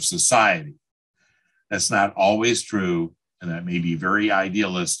requirements of society. That's not always true, and that may be very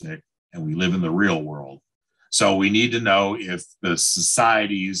idealistic, and we live in the real world. So we need to know if the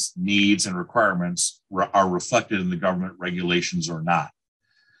society's needs and requirements are reflected in the government regulations or not.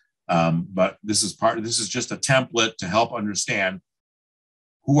 But this is just a template to help understand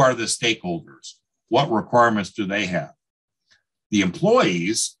who are the stakeholders, what requirements do they have. The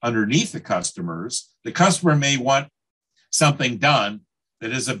employees underneath the customer may want something done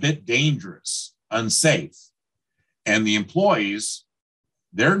that is a bit dangerous, unsafe. And the employees,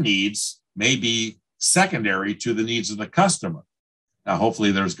 their needs may be secondary to the needs of the customer. Now,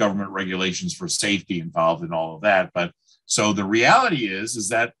 hopefully there's government regulations for safety involved in all of that. But so the reality is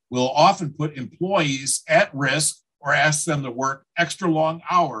that we'll often put employees at risk or ask them to work extra long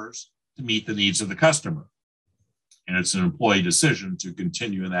hours to meet the needs of the customer. And it's an employee decision to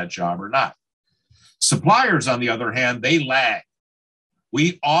continue in that job or not. Suppliers, on the other hand, they lag.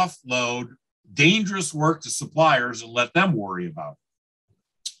 We offload dangerous work to suppliers and let them worry about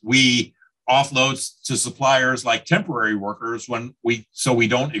it. We offload to suppliers like temporary workers so we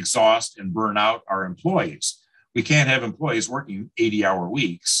don't exhaust and burn out our employees. We can't have employees working 80-hour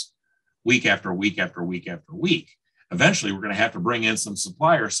weeks, week after week after week after week. Eventually, we're going to have to bring in some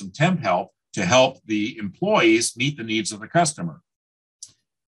suppliers, some temp help to help the employees meet the needs of the customer.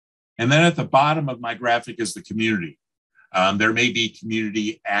 And then at the bottom of my graphic is the community. There may be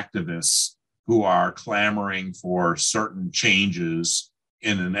community activists who are clamoring for certain changes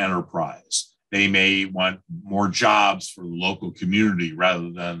in an enterprise. They may want more jobs for the local community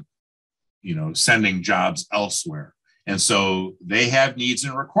rather than, sending jobs elsewhere. And so they have needs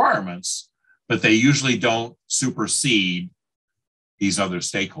and requirements, but they usually don't supersede these other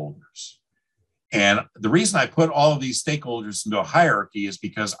stakeholders. And the reason I put all of these stakeholders into a hierarchy is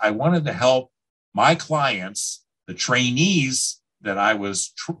because I wanted to help my clients, the trainees that I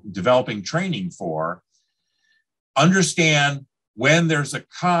was developing training for, understand when there's a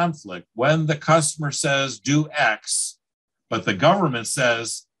conflict, when the customer says do X, but the government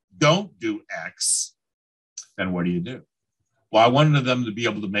says don't do X, then what do you do? Well, I wanted them to be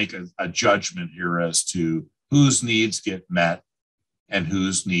able to make a judgment here as to whose needs get met and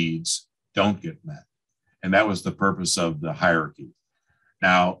whose needs don't get met. And that was the purpose of the hierarchy.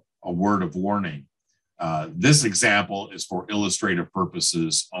 Now, a word of warning. This example is for illustrative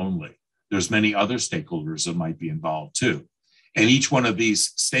purposes only. There's many other stakeholders that might be involved too. And each one of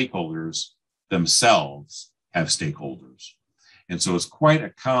these stakeholders themselves have stakeholders. And so it's quite a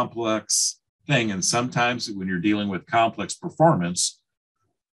complex thing. And sometimes when you're dealing with complex performance,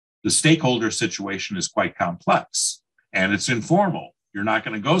 the stakeholder situation is quite complex and it's informal. You're not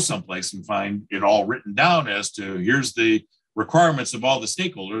going to go someplace and find it all written down as to here's the requirements of all the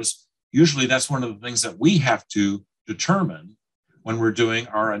stakeholders. Usually that's one of the things that we have to determine when we're doing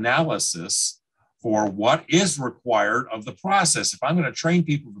our analysis for what is required of the process. If I'm going to train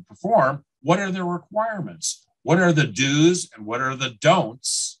people to perform, what are their requirements? What are the do's and what are the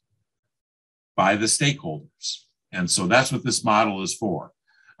don'ts by the stakeholders? And so that's what this model is for.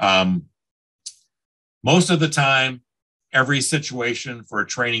 Most of the time, every situation for a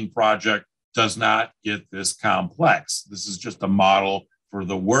training project does not get this complex. This is just a model for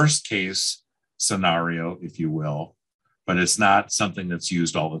the worst case scenario, if you will, but it's not something that's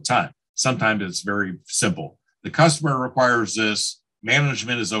used all the time. Sometimes it's very simple. The customer requires this,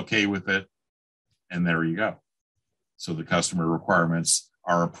 management is okay with it, and there you go. So the customer requirements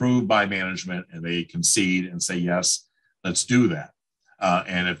are approved by management and they concede and say, yes, let's do that.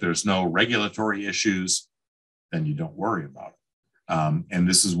 And if there's no regulatory issues, then you don't worry about it. And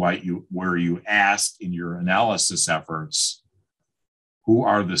this is where you ask in your analysis efforts, who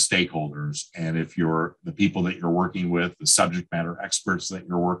are the stakeholders? And if you're the people that you're working with, the subject matter experts that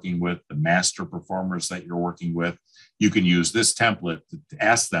you're working with, the master performers that you're working with, you can use this template to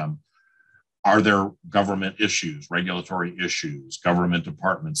ask them, are there government issues, regulatory issues, government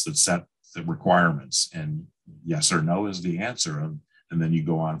departments that set the requirements? And yes or no is the answer. And then you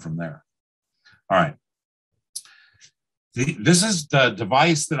go on from there. All right. This is the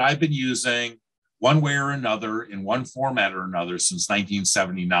device that I've been using one way or another, in one format or another, since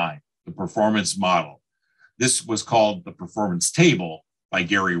 1979, the performance model. This was called the performance table by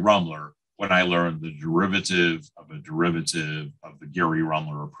Gary Rumler when I learned the derivative of the Gary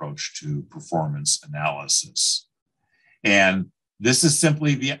Rumler approach to performance analysis. And this is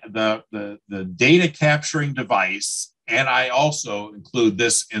simply the data capturing device. And I also include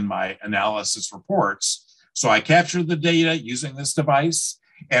this in my analysis reports. So I capture the data using this device,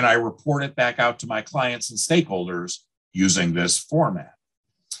 and I report it back out to my clients and stakeholders using this format.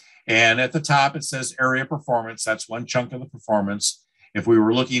 And at the top, it says area performance. That's one chunk of the performance. If we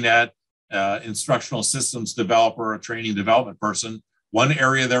were looking at instructional systems developer, a training development person, one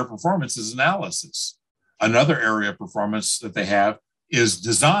area of their performance is analysis. Another area of performance that they have is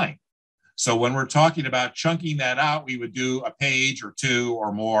design. So when we're talking about chunking that out, we would do a page or two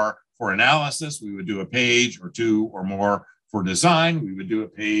or more for analysis. We would do a page or two or more for design. We would do a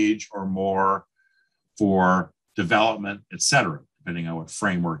page or more for development, et cetera, depending on what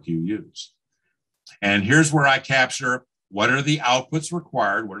framework you use. And here's where I capture what are the outputs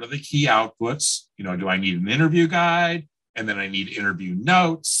required? What are the key outputs? You know, do I need an interview guide? And then I need interview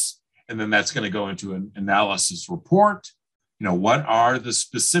notes. And then that's going to go into an analysis report. You know, what are the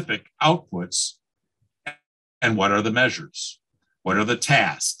specific outputs and what are the measures? What are the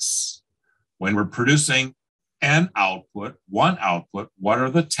tasks? When we're producing an output, one output, what are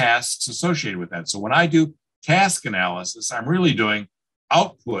the tasks associated with that? So when I do task analysis, I'm really doing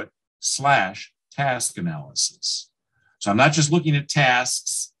output / task analysis. So I'm not just looking at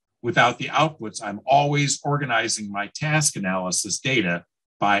tasks without the outputs. I'm always organizing my task analysis data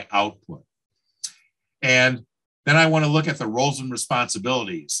by output. And then I want to look at the roles and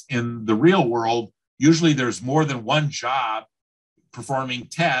responsibilities. In the real world, usually there's more than one job performing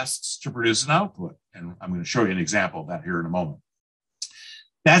tasks to produce an output. And I'm going to show you an example of that here in a moment.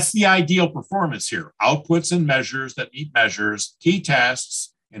 That's the ideal performance here. Outputs and measures that meet measures, key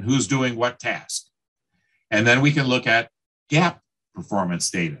tasks, and who's doing what task. And then we can look at gap performance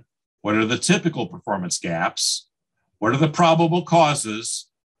data. What are the typical performance gaps? What are the probable causes?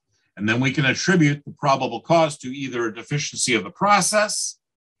 And then we can attribute the probable cause to either a deficiency of the process,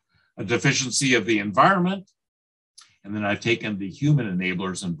 a deficiency of the environment, and then I've taken the human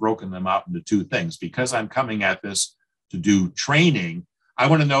enablers and broken them out into two things. Because I'm coming at this to do training, I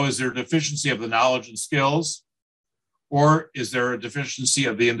want to know, is there a deficiency of the knowledge and skills? Or is there a deficiency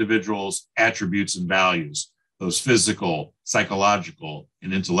of the individual's attributes and values, those physical, psychological,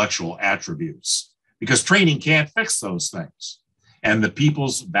 and intellectual attributes? Because training can't fix those things. And the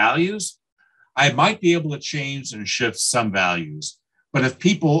people's values, I might be able to change and shift some values. But if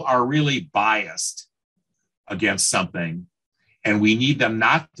people are really biased against something and we need them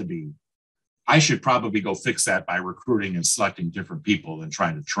not to be, I should probably go fix that by recruiting and selecting different people and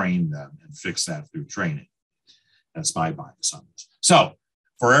trying to train them and fix that through training. That's my bias on this. So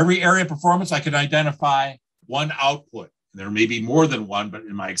for every area of performance, I could identify one output. There may be more than one, but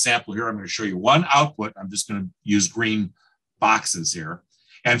in my example here, I'm going to show you one output. I'm just going to use green boxes here.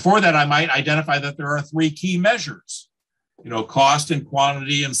 And for that, I might identify that there are three key measures. You know, cost and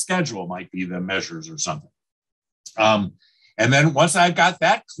quantity and schedule might be the measures or something. And then once I've got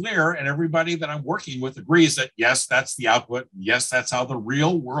that clear and everybody that I'm working with agrees that, yes, that's the output. Yes, that's how the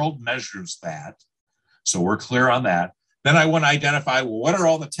real world measures that. So we're clear on that. Then I want to identify, well, what are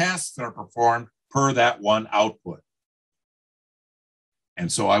all the tasks that are performed per that one output?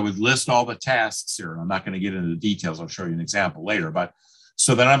 And so I would list all the tasks here. And I'm not going to get into the details. I'll show you an example later. But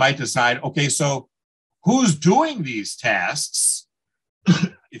so then I might decide, okay, so who's doing these tasks?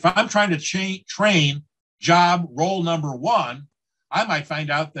 If I'm trying to train job role number one, I might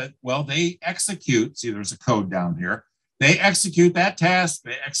find out that, well, they execute, see, there's a code down here. They execute that task,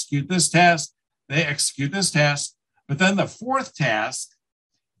 they execute this task, they execute this task. But then the fourth task,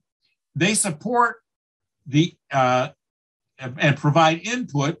 they support the, and provide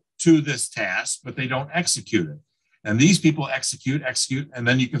input to this task, but they don't execute it. And these people execute, and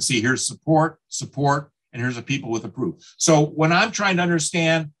then you can see here's support, and here's the people with approve. So when I'm trying to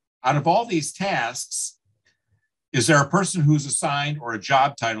understand, out of all these tasks, is there a person who's assigned or a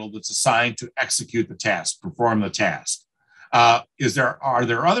job title that's assigned to execute the task, perform the task? Are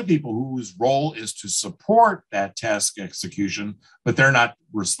there other people whose role is to support that task execution, but they're not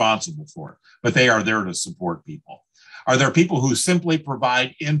responsible for it, but they are there to support people? Are there people who simply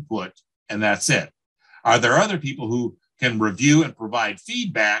provide input and that's it? Are there other people who can review and provide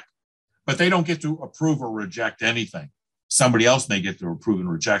feedback, but they don't get to approve or reject anything? Somebody else may get to approve and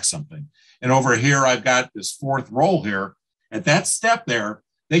reject something. And over here, I've got this fourth role here. At that step there,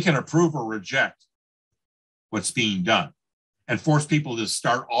 they can approve or reject what's being done and force people to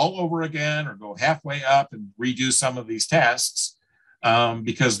start all over again or go halfway up and redo some of these tasks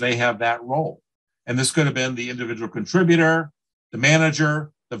because they have that role. And this could have been the individual contributor, the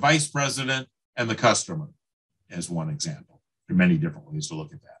manager, the vice president, and the customer as one example. There are many different ways to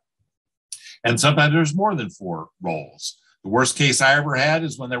look at that. And sometimes there's more than 4 roles. The worst case I ever had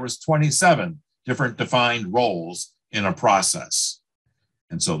is when there was 27 different defined roles in a process.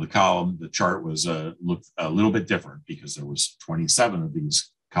 And so the chart was looked a little bit different because there was 27 of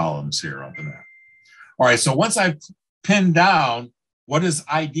these columns here up in there. All right, so once I've pinned down what is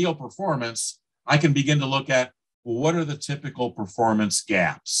ideal performance, I can begin to look at, well, what are the typical performance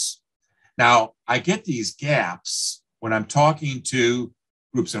gaps? Now, I get these gaps when I'm talking to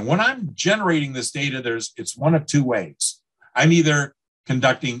groups. And when I'm generating this data, it's one of two ways. I'm either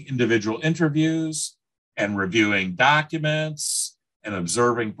conducting individual interviews and reviewing documents and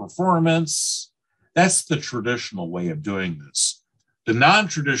observing performance. That's the traditional way of doing this. The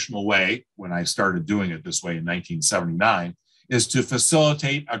non-traditional way, when I started doing it this way in 1979, is to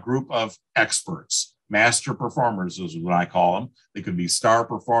facilitate a group of experts. Master performers is what I call them. They could be star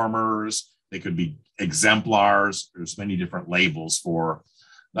performers, they could be exemplars. There's many different labels for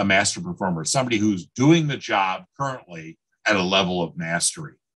a master performer, somebody who's doing the job currently at a level of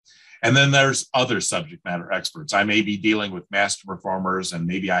mastery. And then there's other subject matter experts. I may be dealing with master performers, and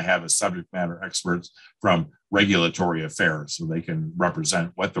maybe I have a subject matter expert from regulatory affairs, so they can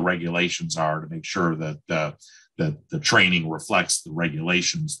represent what the regulations are to make sure that the training reflects the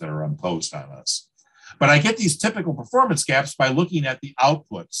regulations that are imposed on us. But I get these typical performance gaps by looking at the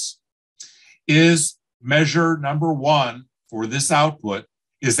outputs. Is measure number one for this output,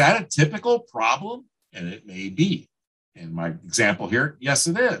 is that a typical problem? And it may be. In my example here, yes,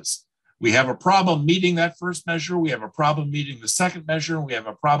 it is. We have a problem meeting that first measure. We have a problem meeting the second measure. We have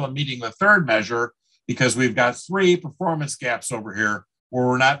a problem meeting the third measure because we've got 3 performance gaps over here where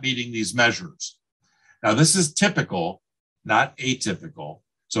we're not meeting these measures. Now, this is typical, not atypical.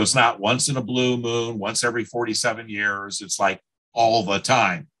 So it's not once in a blue moon, once every 47 years. It's like all the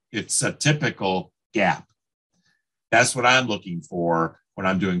time. It's a typical gap. That's what I'm looking for when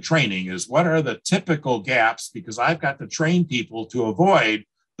I'm doing training, is what are the typical gaps, because I've got to train people to avoid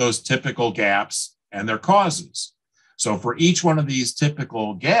those typical gaps and their causes. So for each one of these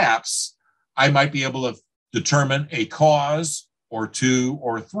typical gaps, I might be able to determine a cause or 2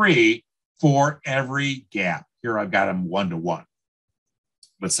 or 3 for every gap. Here I've got them 1-to-1.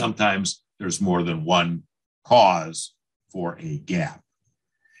 But sometimes there's more than one cause for a gap.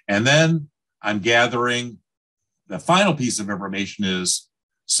 And then I'm gathering the final piece of information is,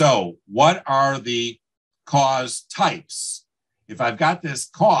 so what are the cause types? If I've got this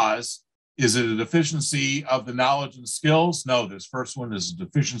cause, is it a deficiency of the knowledge and skills? No, this first one is a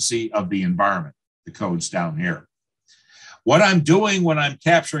deficiency of the environment. The code's down here. What I'm doing when I'm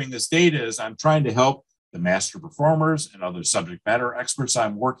capturing this data is I'm trying to help the master performers and other subject matter experts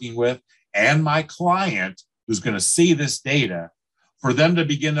I'm working with and my client who's going to see this data, for them to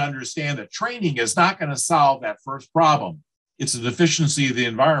begin to understand that training is not going to solve that first problem. It's a deficiency of the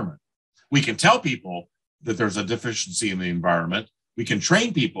environment. We can tell people that there's a deficiency in the environment. We can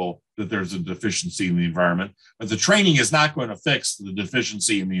train people that there's a deficiency in the environment, but the training is not going to fix the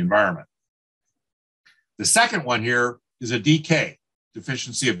deficiency in the environment. The second one here is a DK,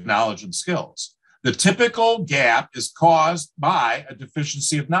 deficiency of knowledge and skills. The typical gap is caused by a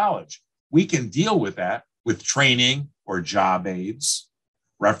deficiency of knowledge. We can deal with that with training or job aids,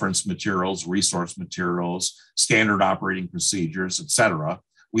 reference materials, resource materials, standard operating procedures, etc.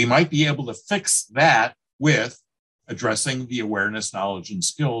 We might be able to fix that with addressing the awareness, knowledge, and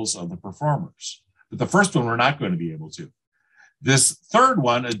skills of the performers. But the first one, we're not going to be able to. This third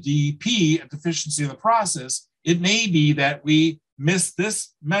one, a DP, a deficiency of the process, it may be that we miss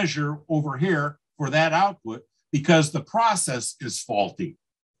this measure over here for that output because the process is faulty.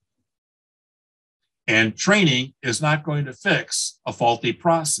 And training is not going to fix a faulty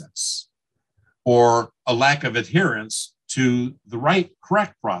process or a lack of adherence to the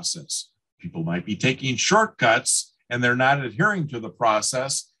correct process. People might be taking shortcuts and they're not adhering to the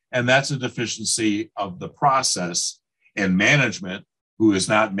process, and that's a deficiency of the process and management who is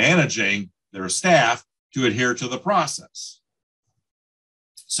not managing their staff to adhere to the process.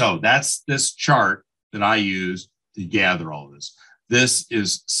 So that's this chart that I use to gather all this. This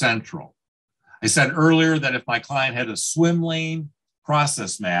is central. I said earlier that if my client had a swim lane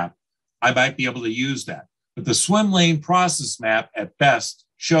process map, I might be able to use that. But the swim lane process map at best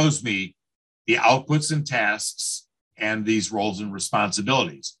shows me the outputs and tasks and these roles and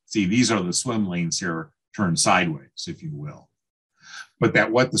responsibilities. See, these are the swim lanes here turned sideways, if you will. But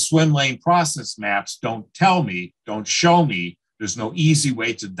that what the swim lane process maps don't tell me, don't show me, there's no easy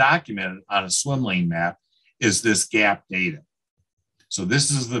way to document it on a swim lane map, is this gap data. So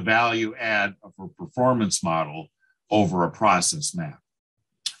this is the value add of a performance model over a process map,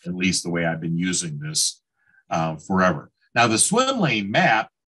 at least the way I've been using this forever. Now, the swim lane map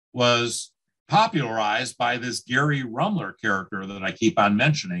was popularized by this Gary Rumler character that I keep on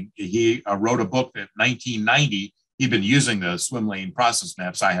mentioning. He wrote a book in 1990. He'd been using the swim lane process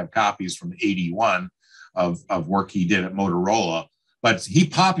maps. I have copies from 81 of work he did at Motorola, but he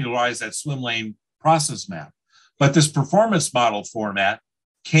popularized that swim lane process map. But this performance model format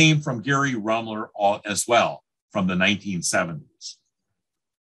came from Gary Rumler as well from the 1970s.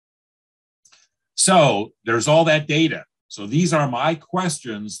 So there's all that data. So these are my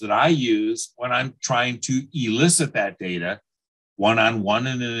questions that I use when I'm trying to elicit that data one-on-one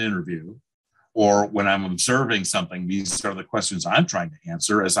in an interview, or when I'm observing something. These are the questions I'm trying to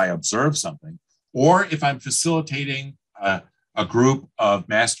answer as I observe something. Or if I'm facilitating a group of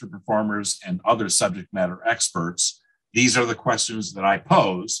master performers and other subject matter experts, these are the questions that I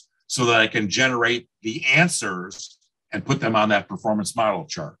pose so that I can generate the answers and put them on that performance model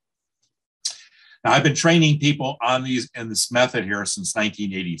chart. Now, I've been training people on this method here since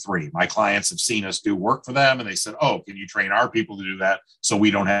 1983. My clients have seen us do work for them, and they said, "Oh, can you train our people to do that so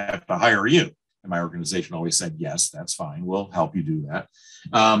we don't have to hire you?" And my organization always said, "Yes, that's fine. We'll help you do that."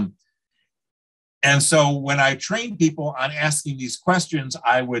 And so when I train people on asking these questions,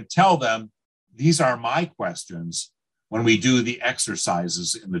 I would tell them, these are my questions. When we do the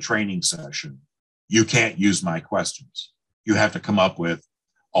exercises in the training session, you can't use my questions. You have to come up with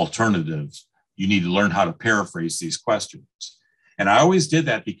alternatives. You need to learn how to paraphrase these questions. And I always did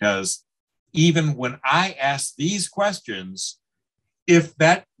that because even when I ask these questions, if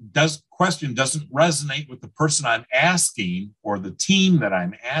that question doesn't resonate with the person I'm asking or the team that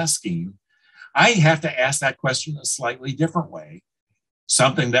I'm asking, I have to ask that question a slightly different way,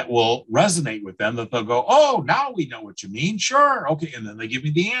 something that will resonate with them, that they'll go, "Oh, now we know what you mean. Sure. Okay." And then they give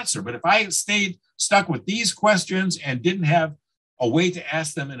me the answer. But if I stayed stuck with these questions and didn't have a way to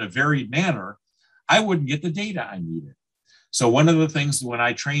ask them in a varied manner, I wouldn't get the data I needed. So one of the things when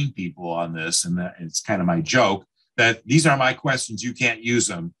I train people on this, and it's kind of my joke, that these are my questions, you can't use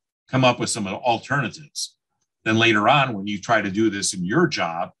them, come up with some alternatives. Then later on, when you try to do this in your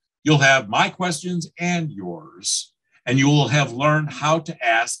job, you'll have my questions and yours, and you will have learned how to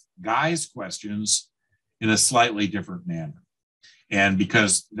ask guys' questions in a slightly different manner. And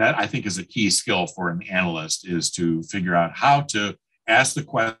because that, I think, is a key skill for an analyst, is to figure out how to ask the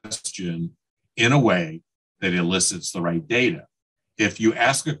question in a way that elicits the right data. If you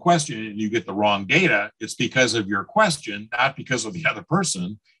ask a question and you get the wrong data, it's because of your question, not because of the other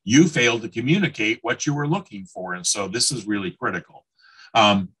person. You failed to communicate what you were looking for. And so this is really critical.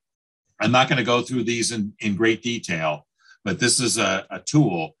 I'm not going to go through these in great detail, but this is a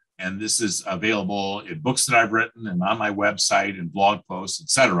tool, and this is available in books that I've written and on my website and blog posts, et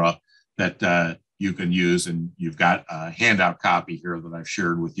cetera, that you can use. And you've got a handout copy here that I've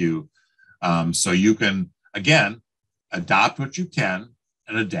shared with you. So you can, again, adopt what you can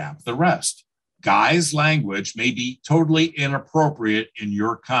and adapt the rest. Guys' language may be totally inappropriate in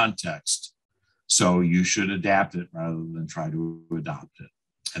your context, so you should adapt it rather than try to adopt it.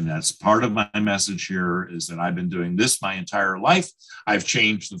 And that's part of my message here, is that I've been doing this my entire life. I've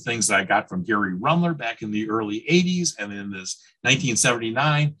changed the things that I got from Gary Rumler back in the early 80s and in this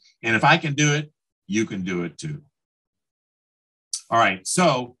 1979. And if I can do it, you can do it too. All right,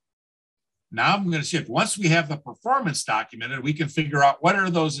 so now I'm going to shift. Once we have the performance documented, we can figure out what are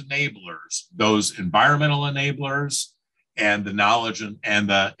those enablers, those environmental enablers, and the knowledge and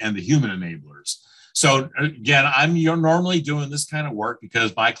the human enablers. So again, you're normally doing this kind of work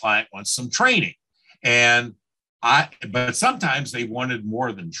because my client wants some training, but sometimes they wanted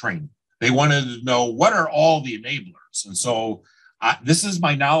more than training. They wanted to know, what are all the enablers? And so this is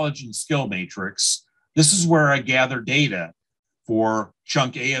my knowledge and skill matrix. This is where I gather data for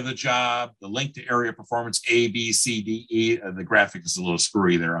chunk A of the job, the link to area performance A, B, C, D, E. The graphic is a little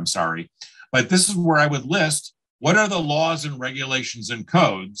screwy there, I'm sorry. But this is where I would list what are the laws and regulations and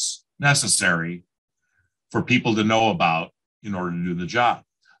codes necessary for people to know about in order to do the job.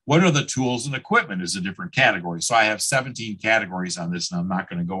 What are the tools and equipment is a different category. So I have 17 categories on this, and I'm not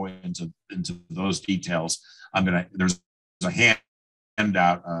going to go into those details. There's a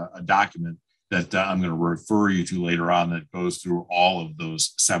handout, a document that I'm going to refer you to later on that goes through all of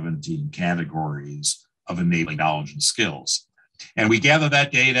those 17 categories of enabling knowledge and skills. And we gather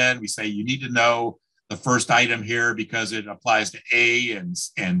that data and we say, you need to know the first item here because it applies to A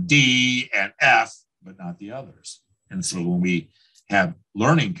and D and F, but not the others. And so when we have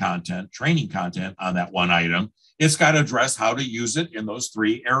learning content, training content on that one item, it's got to address how to use it in those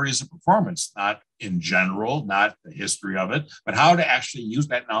three areas of performance, not in general, not the history of it, but how to actually use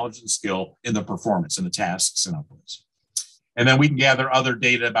that knowledge and skill in the performance and the tasks and upwards. And then we can gather other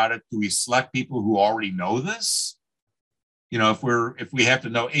data about it. Do we select people who already know this? You know, if we have to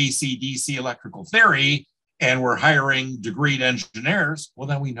know AC/DC electrical theory and we're hiring degreed engineers, well,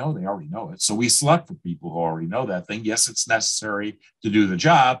 then we know they already know it. So we select for people who already know that thing. Yes, it's necessary to do the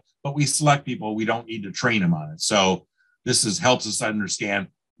job, but we select people, we don't need to train them on it. So this helps us understand,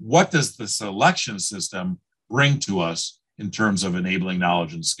 what does the selection system bring to us in terms of enabling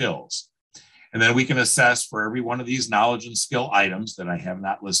knowledge and skills? And then we can assess for every one of these knowledge and skill items that I have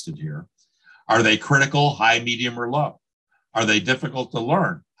not listed here, are they critical, high, medium, or low? Are they difficult to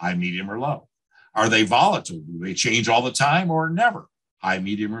learn? High, medium, or low? Are they volatile? Do they change all the time or never? High,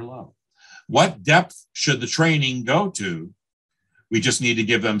 medium, or low? What depth should the training go to? We just need to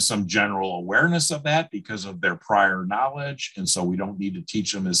give them some general awareness of that because of their prior knowledge. And so we don't need to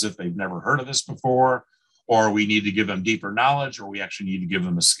teach them as if they've never heard of this before, or we need to give them deeper knowledge, or we actually need to give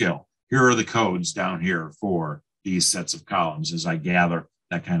them a skill. Here are the codes down here for these sets of columns as I gather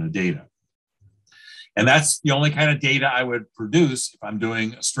that kind of data. And that's the only kind of data I would produce if I'm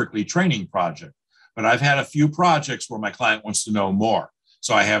doing a strictly training project. But I've had a few projects where my client wants to know more.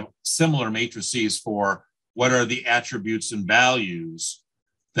 So I have similar matrices for what are the attributes and values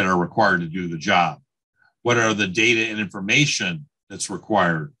that are required to do the job? What are the data and information that's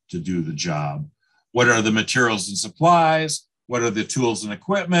required to do the job? What are the materials and supplies? What are the tools and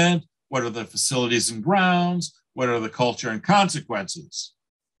equipment? What are the facilities and grounds? What are the culture and consequences?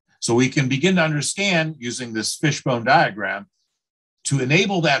 So we can begin to understand using this fishbone diagram to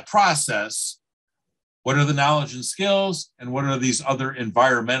enable that process. What are the knowledge and skills? And what are these other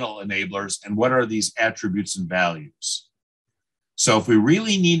environmental enablers? And what are these attributes and values? So if we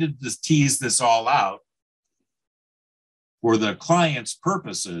really needed to tease this all out for the client's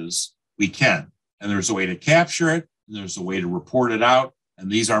purposes, we can. And there's a way to capture it, and there's a way to report it out.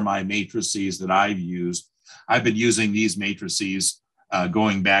 And these are my matrices that I've used. I've been using these matrices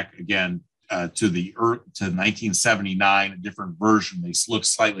going back again to 1979, a different version. They look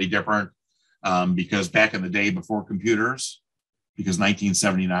slightly different because back in the day before computers, because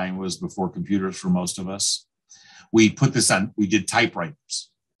 1979 was before computers for most of us, we put this on, we did typewriters.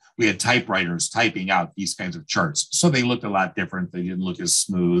 We had typewriters typing out these kinds of charts. So they looked a lot different. They didn't look as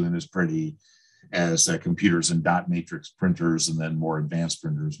smooth and as pretty as computers and dot matrix printers and then more advanced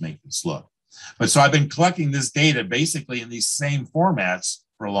printers make this look. But so I've been collecting this data basically in these same formats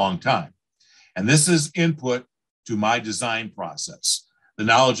for a long time. And this is input to my design process. The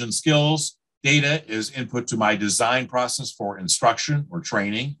knowledge and skills data is input to my design process for instruction or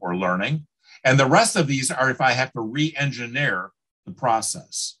training or learning. And the rest of these are if I have to re-engineer the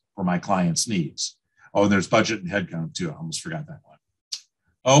process for my client's needs. Oh, and there's budget and headcount too. I almost forgot that one.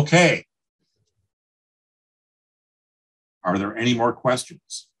 Okay. Are there any more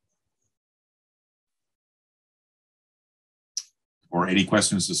questions? Or any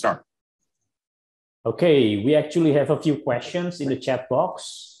questions to start? Okay, we actually have a few questions in the chat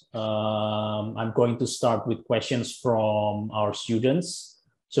box. I'm going to start with questions from our students.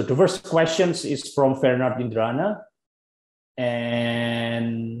 So the first question is from Fernand Indrana,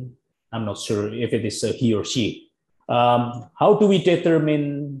 and I'm not sure if it is a he or she. How do we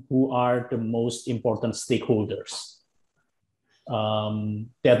determine who are the most important stakeholders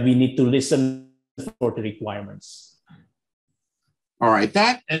that we need to listen for the requirements? All right,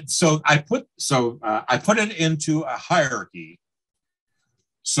 so I put it into a hierarchy.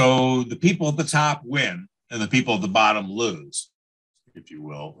 So the people at the top win and the people at the bottom lose, if you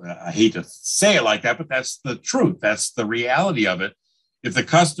will. I hate to say it like that, but that's the truth. That's the reality of it. If the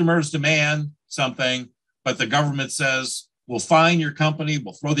customers demand something, but the government says, we'll fine your company,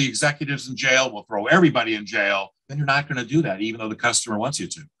 we'll throw the executives in jail, we'll throw everybody in jail, then you're not going to do that, even though the customer wants you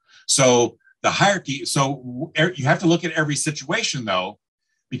to. So the hierarchy, so you have to look at every situation though,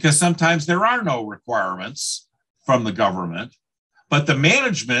 because sometimes there are no requirements from the government, but the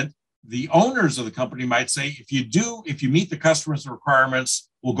management, the owners of the company might say, if you meet the customer's requirements,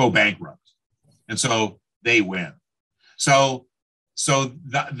 we'll go bankrupt. And so they win. So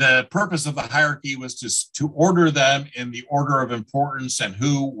the purpose of the hierarchy was to order them in the order of importance and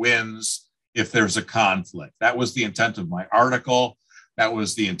who wins if there's a conflict. That was the intent of my article. That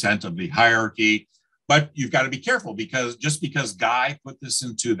was the intent of the hierarchy. But you've got to be careful because just because Guy put this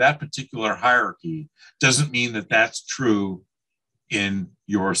into that particular hierarchy doesn't mean that that's true in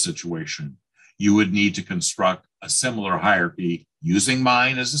your situation. You would need to construct a similar hierarchy using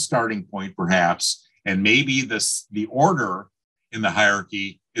mine as a starting point, perhaps, and maybe the order in the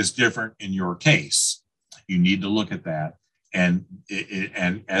hierarchy is different in your case. You need to look at that. And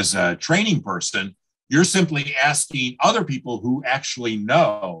as a training person, you're simply asking other people who actually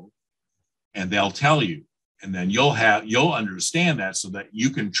know, and they'll tell you. And then you'll understand that so that you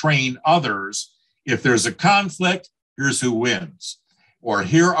can train others. If there's a conflict, here's who wins. Or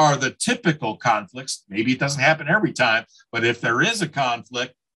here are the typical conflicts. Maybe it doesn't happen every time, but if there is a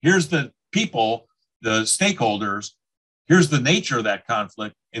conflict, here's the people, the stakeholders, here's the nature of that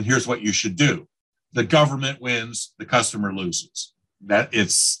conflict, and here's what you should do. The government wins, the customer loses. But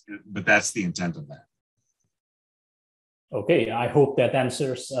that's the intent of that. Okay, I hope that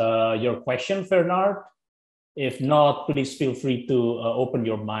answers your question, Fernand. If not, please feel free to open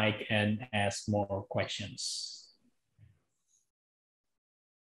your mic and ask more questions.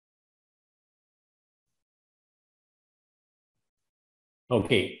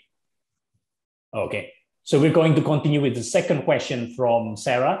 Okay. Okay. So we're going to continue with the second question from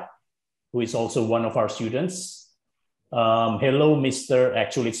Sarah, who is also one of our students. Hello,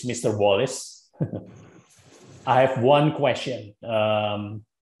 actually it's Mr. Wallace. I have one question.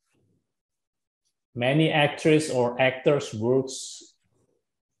 Many actors or actors works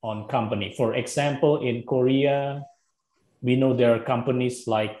on company. For example, in Korea, we know there are companies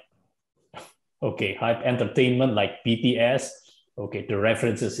like, okay, Hype Entertainment, like BTS. Okay, the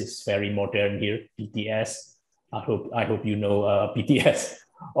references is very modern here, BTS. I hope you know BTS.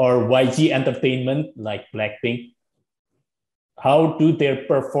 Or YG Entertainment, like Blackpink. How do their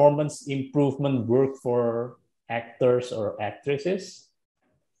performance improvement work for actors or actresses?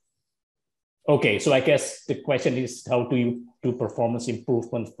 Okay, so I guess the question is, how do you do performance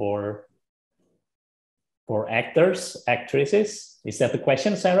improvement for actors, actresses? Is that the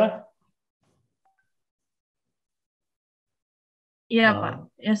question, Sarah? Yeah, Pak.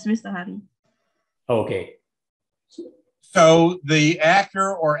 Yes, Mr. Hari. Okay. So the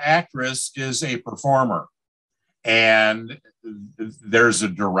actor or actress is a performer, and there's a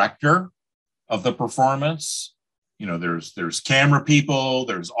director of the performance. You know, there's camera people,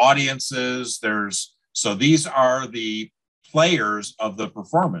 there's audiences, so these are the players of the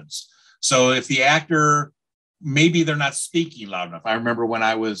performance. So if the actor, maybe they're not speaking loud enough. I remember when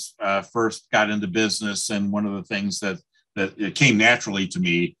I was first got into business, and one of the things that it came naturally to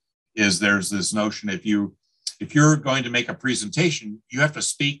me is there's this notion, if you're going to make a presentation, you have to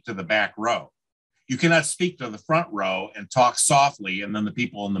speak to the back row. You cannot speak to the front row and talk softly, and then the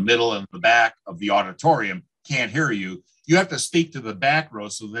people in the middle and the back of the auditorium can't hear you. You have to speak to the back row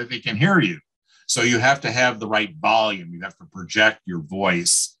so that they can hear you. So you have to have the right volume. You have to project your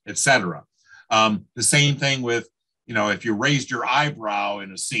voice, etc. The same thing with, you know, if you raised your eyebrow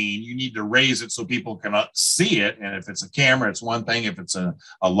in a scene, you need to raise it so people can see it. And if it's a camera, it's one thing. If it's a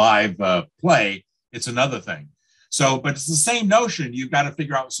live play, it's another thing. So, but it's the same notion. You've got to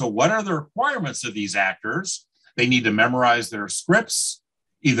figure out, so what are the requirements of these actors? They need to memorize their scripts.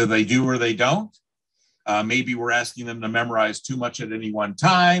 Either they do or they don't. Maybe we're asking them to memorize too much at any one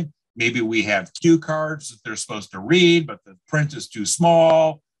time. Maybe we have cue cards that they're supposed to read, but the print is too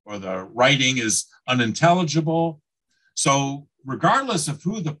small or the writing is unintelligible. So regardless of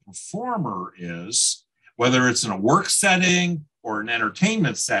who the performer is, whether it's in a work setting or an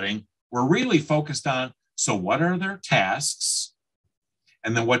entertainment setting, we're really focused on, so what are their tasks?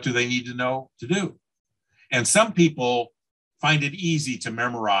 And then what do they need to know to do? And some people find it easy to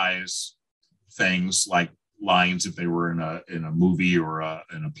memorize things like lines if they were in a movie or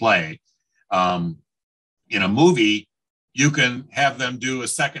in a play. In a movie, you can have them do a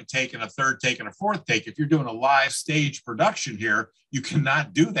second take and a third take and a fourth take. If you're doing a live stage production here, you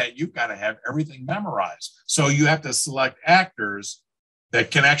cannot do that. You've got to have everything memorized. So you have to select actors that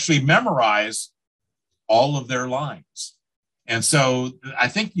can actually memorize all of their lines. And so I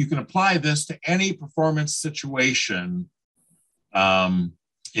think you can apply this to any performance situation in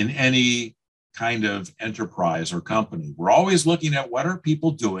any kind of enterprise or company. We're always looking at, what are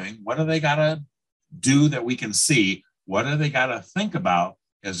people doing? What do they got to do that we can see? What do they got to think about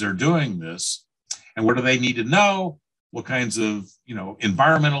as they're doing this? And what do they need to know? What kinds of, you know,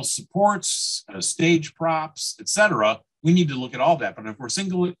 environmental supports, stage props, etc. We need to look at all that. But if we're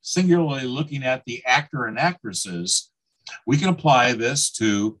singularly looking at the actor and actresses, we can apply this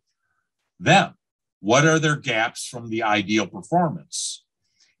to them. What are their gaps from the ideal performance?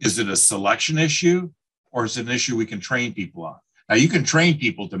 Is it a selection issue, or is it an issue we can train people on? Now, you can train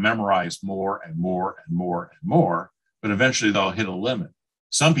people to memorize more and more and more and more, but eventually they'll hit a limit.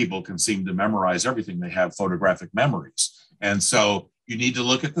 Some people can seem to memorize everything. They have photographic memories. And so you need to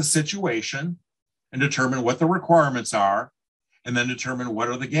look at the situation and determine what the requirements are, and then determine what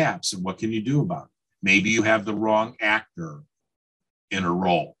are the gaps and what can you do about it. Maybe you have the wrong actor in a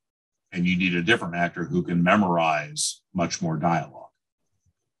role, and you need a different actor who can memorize much more dialogue.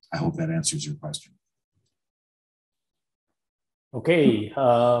 I hope that answers your question. Okay.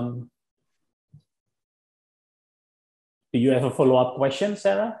 Do you have a follow-up question,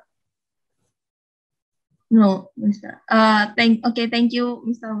 Sarah? No, Mr. Thank you,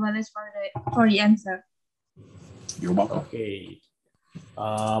 Mr. Wallace, for the answer. You're welcome. Okay.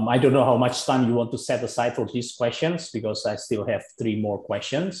 I don't know how much time you want to set aside for these questions, because I still have 3 more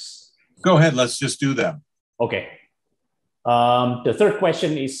questions. Go ahead. Let's just do them. Okay. The third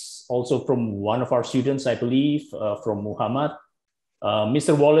question is also from one of our students, I believe, from Muhammad.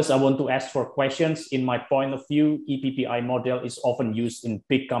 Mr. Wallace, I want to ask for questions. In my point of view, EPPI model is often used in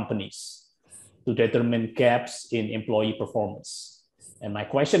big companies to determine gaps in employee performance. And my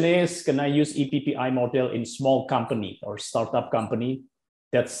question is, can I use EPPI model in small company or startup company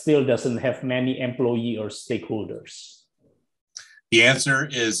that still doesn't have many employee or stakeholders? The answer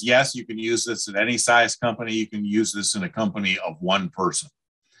is yes, you can use this in any size company. You can use this in a company of one person,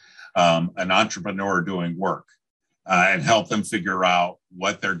 an entrepreneur doing work, and help them figure out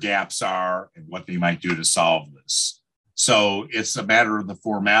what their gaps are and what they might do to solve this. So it's a matter of the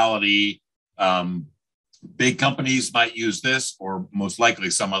formality. Big companies might use this, or most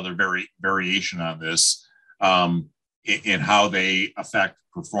likely some other variation on this, in how they affect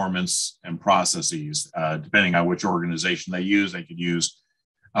performance and processes, depending on which organization they use. They could use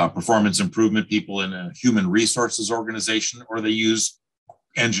performance improvement people in a human resources organization, or they use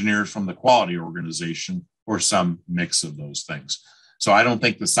engineers from the quality organization, or some mix of those things. So I don't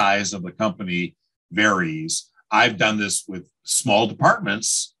think the size of the company varies. I've done this with small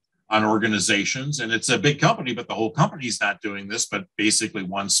departments on organizations, and it's a big company, but the whole company's not doing this, but basically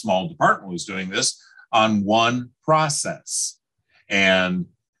one small department was doing this on one process. And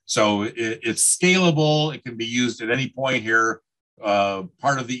so it's scalable. It can be used at any point here.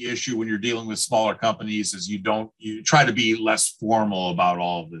 Part of the issue when you're dealing with smaller companies is you try to be less formal about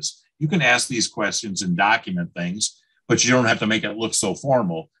all of this. You can ask these questions and document things, but you don't have to make it look so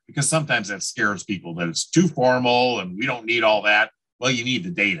formal, because sometimes that scares people that it's too formal and we don't need all that. Well, you need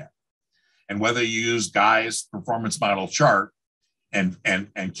the data. And whether you use Guy's performance model chart and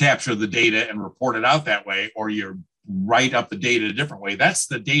capture the data and report it out that way, or you write up the data a different way, that's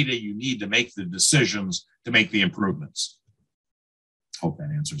the data you need to make the decisions to make the improvements. Hope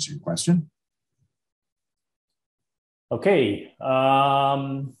that answers your question. Okay.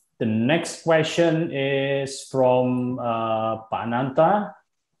 The next question is from Pananta,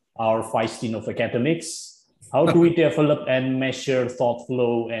 our Vice Dean of Academics. How do we develop and measure thought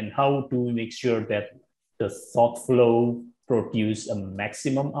flow, and how do we make sure that the thought flow produce a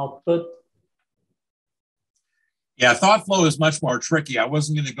maximum output? Yeah, thought flow is much more tricky. I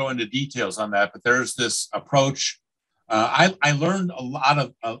wasn't going to go into details on that, but there's this approach. I learned a lot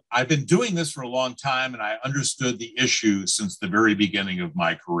of, I've been doing this for a long time, and I understood the issue since the very beginning of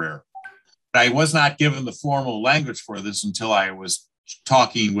my career. But I was not given the formal language for this until I was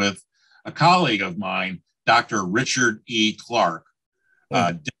talking with a colleague of mine, Dr. Richard E. Clark,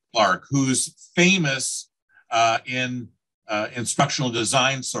 who's famous in instructional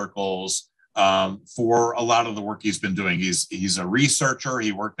design circles for a lot of the work he's been doing. He's a researcher.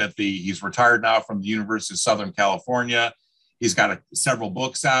 He's retired now from the University of Southern California. He's got several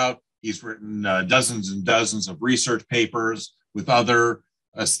books out. He's written dozens and dozens of research papers with other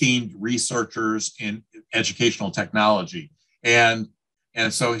esteemed researchers in educational technology. And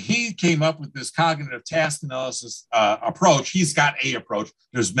so he came up with this cognitive task analysis approach. He's got a approach.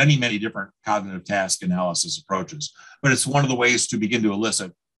 There's many, many different cognitive task analysis approaches, but it's one of the ways to begin to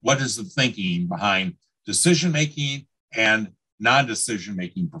elicit what is the thinking behind decision-making and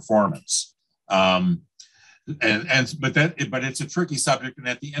non-decision-making performance. But it's a tricky subject. And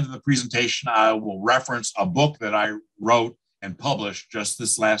at the end of the presentation, I will reference a book that I wrote and published just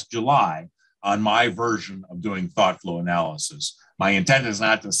this last July on my version of doing thought flow analysis. My intent is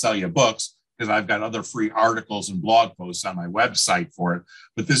not to sell you books, because I've got other free articles and blog posts on my website for it,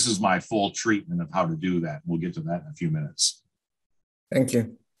 but this is my full treatment of how to do that. We'll get to that in a few minutes. Thank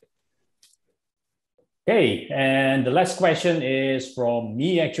you. Okay, and the last question is from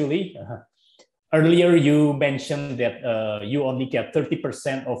me, actually. Earlier, you mentioned that you only get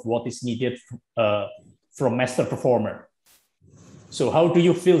 30% of what is needed from master performer. So how do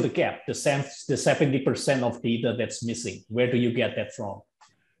you fill the gap, the 70% of data that's missing? Where do you get that from?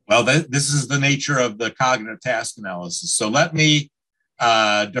 Well, this is the nature of the cognitive task analysis. So let me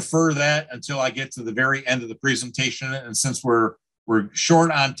defer that until I get to the very end of the presentation. And since we're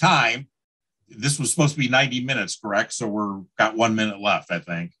short on time, this was supposed to be 90 minutes, correct? So we've got 1 minute left, I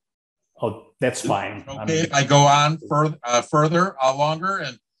think. Oh, that's fine. Okay, if I go on further, longer,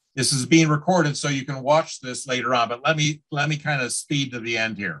 and this is being recorded, so you can watch this later on, but let me kind of speed to the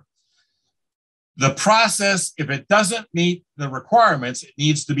end here. The process, if it doesn't meet the requirements, it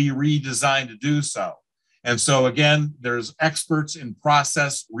needs to be redesigned to do so. And so again, there's experts in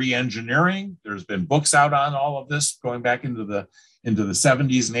process re-engineering. There's been books out on all of this going back into the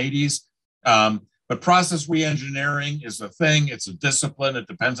 70s and 80s. But process re-engineering is a thing. It's a discipline. It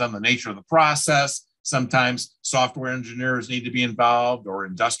depends on the nature of the process. Sometimes software engineers need to be involved, or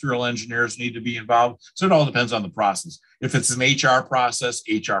industrial engineers need to be involved. So it all depends on the process. If it's an HR process,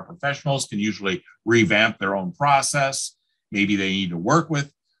 HR professionals can usually revamp their own process. Maybe they need to work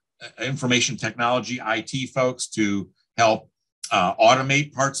with information technology, IT folks to help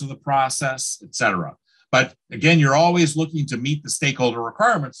automate parts of the process, et cetera. But again, you're always looking to meet the stakeholder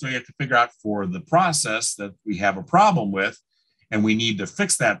requirements. So you have to figure out for the process that we have a problem with, and we need to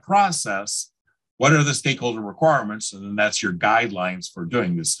fix that process, what are the stakeholder requirements? And then that's your guidelines for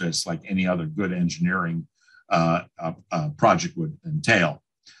doing this, just like any other good engineering project would entail.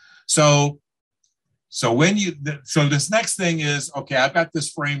 So this next thing is, okay, I've got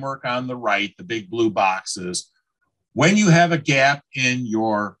this framework on the right, the big blue boxes. When you have a gap in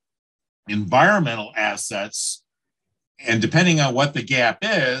your environmental assets, and depending on what the gap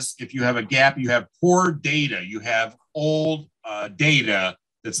is, if you have a gap, you have poor data, you have old data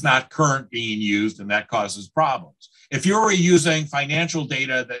that's not current being used, and that causes problems. If you're using financial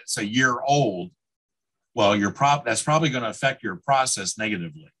data that's a year old, well, that's probably going to affect your process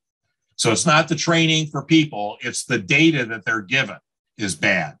negatively. So it's not the training for people, it's the data that they're given is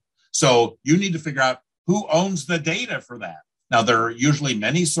bad. So you need to figure out who owns the data for that. Now, there are usually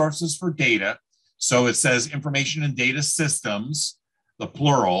many sources for data. So it says information and data systems, the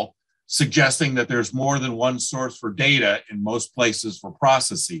plural, suggesting that there's more than one source for data in most places for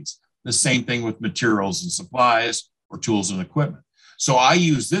processes. The same thing with materials and supplies or tools and equipment. So I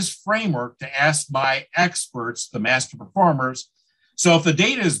use this framework to ask my experts, the master performers, so if the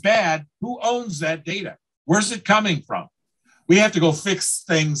data is bad, who owns that data? Where's it coming from? We have to go fix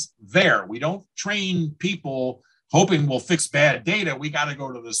things there. We don't train people hoping we'll fix bad data. We got to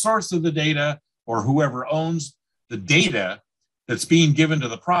go to the source of the data or whoever owns the data that's being given to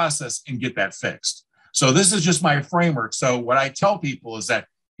the process and get that fixed. So this is just my framework. So what I tell people is that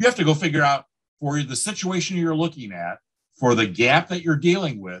you have to go figure out for the situation you're looking at, for the gap that you're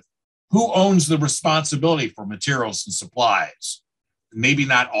dealing with, who owns the responsibility for materials and supplies? Maybe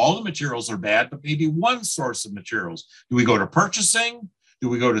not all the materials are bad, but maybe one source of materials. Do we go to purchasing? Do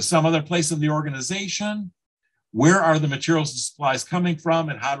we go to some other place in the organization? Where are the materials and supplies coming from,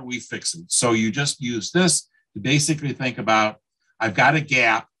 and how do we fix it? So you just use this to basically think about, I've got a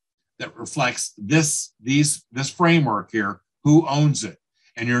gap that reflects this framework here, who owns it?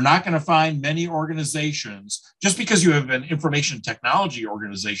 And you're not going to find many organizations, just because you have an information technology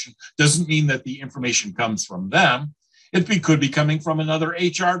organization doesn't mean that the information comes from them. It could be coming from another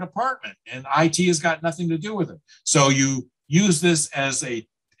HR department, and IT has got nothing to do with it. So you use this as a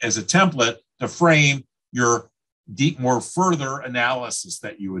template to frame your more further analysis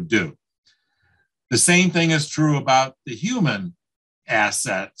that you would do. The same thing is true about the human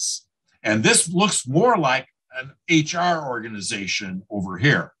assets. And this looks more like an HR organization over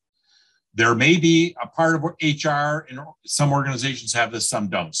here. There may be a part of HR, and some organizations have this, some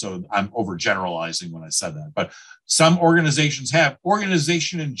don't. So I'm overgeneralizing when I said that. But some organizations have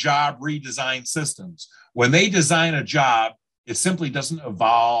organization and job redesign systems. When they design a job, it simply doesn't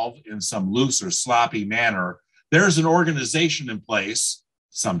evolve in some loose or sloppy manner. There's an organization in place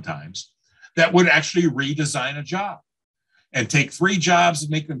sometimes that would actually redesign a job and take 3 jobs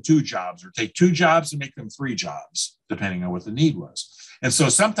and make them 2 jobs, or take 2 jobs and make them 3 jobs, depending on what the need was. And so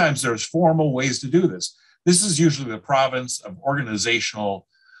sometimes there's formal ways to do this. This is usually the province of organizational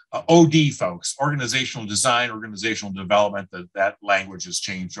OD folks, organizational design, organizational development. That language has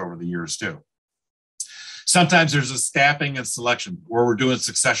changed over the years too. Sometimes there's a staffing and selection where we're doing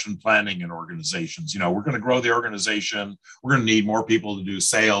succession planning in organizations. You know, we're going to grow the organization. We're going to need more people to do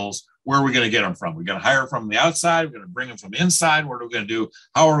sales. Where are we going to get them from? We're going to hire from the outside. We're going to bring them from inside. What are we going to do?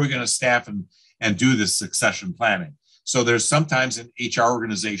 How are we going to staff and do this succession planning? So there's sometimes in HR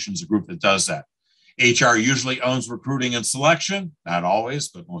organizations a group that does that. HR usually owns recruiting and selection, not always,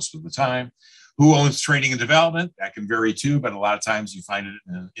 but most of the time. Who owns training and development? That can vary too, but a lot of times you find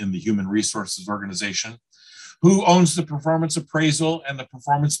it in the human resources organization. Who owns the performance appraisal and the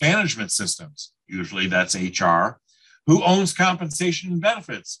performance management systems? Usually that's HR. Who owns compensation and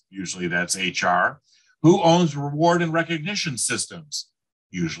benefits? Usually that's HR. Who owns reward and recognition systems?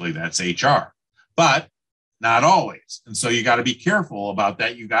 Usually that's HR, but not always. And so you got to be careful about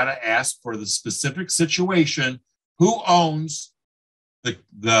that. You got to ask for the specific situation, who owns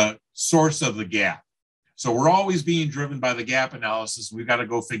the source of the gap. So we're always being driven by the gap analysis. We've got to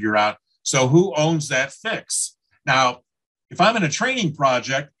go figure out, so who owns that fix? Now, if I'm in a training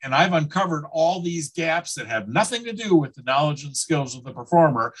project and I've uncovered all these gaps that have nothing to do with the knowledge and skills of the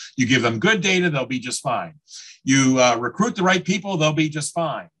performer, you give them good data, they'll be just fine. You recruit the right people, they'll be just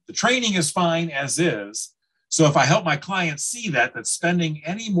fine. The training is fine as is. So if I help my clients see that spending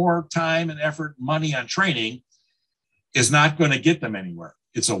any more time and effort, money on training is not going to get them anywhere.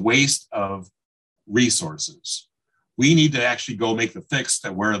 It's a waste of resources. We need to actually go make the fix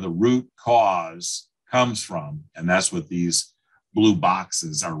to where the root cause comes from. And that's what these blue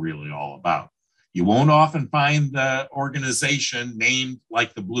boxes are really all about. You won't often find the organization named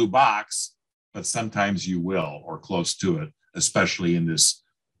like the blue box, but sometimes you will, or close to it, especially in this,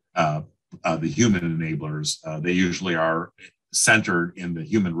 the human enablers. They usually are centered in the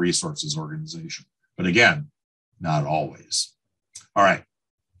human resources organization. But again, not always. All right.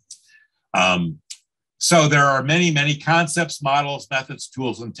 So there are many, many concepts, models, methods,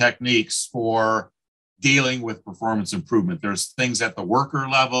 tools, and techniques for dealing with performance improvement. There's things at the worker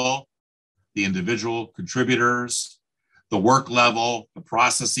level, the individual contributors, the work level, the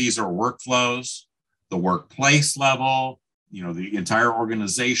processes or workflows, the workplace level, the entire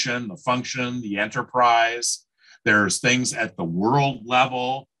organization, the function, the enterprise. There's things at the world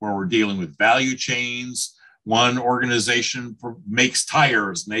level where we're dealing with value chains. One organization makes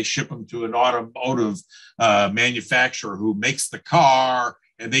tires and they ship them to an automotive manufacturer who makes the car,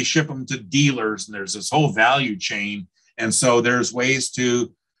 and they ship them to dealers, and there's this whole value chain. And so there's ways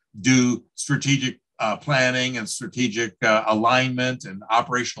to do strategic planning and strategic alignment and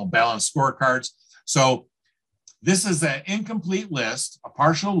operational balance scorecards. So this is an incomplete list, a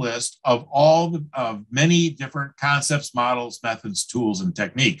partial list of of many different concepts, models, methods, tools, and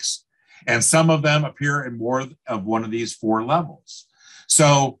techniques. And some of them appear in more of one of these 4 levels.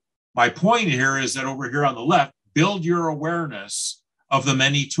 So my point here is that over here on the left, build your awareness of the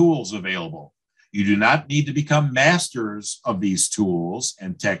many tools available. You do not need to become masters of these tools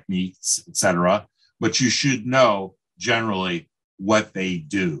and techniques, etc., but you should know generally what they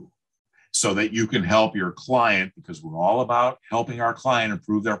do so that you can help your client, because we're all about helping our client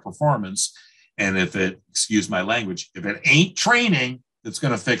improve their performance. And if it, excuse my language, if it ain't training that's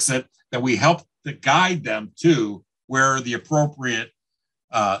going to fix it, then we help to guide them to where the appropriate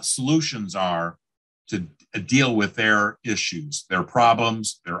solutions are to deal with their issues, their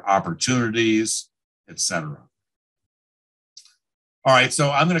problems, their opportunities, etc. All right,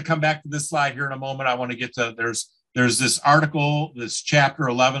 so I'm going to come back to this slide here in a moment. I want to get to, there's this article, this chapter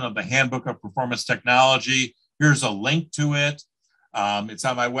 11 of the Handbook of Performance Technology. Here's a link to it. It's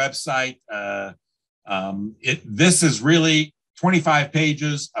on my website. This is really 25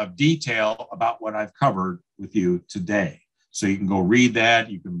 pages of detail about what I've covered with you today. So you can go read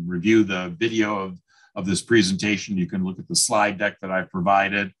that. You can review the video of this presentation. You can look at the slide deck that I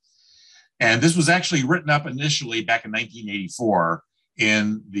provided. And this was actually written up initially back in 1984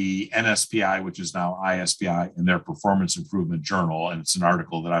 in the NSPI, which is now ISPI, in their Performance Improvement Journal. And it's an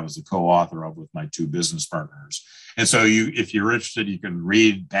article that I was the co-author of with my 2 business partners. And so if you're interested, you can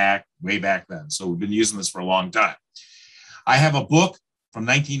read back, way back then. So we've been using this for a long time. I have a book from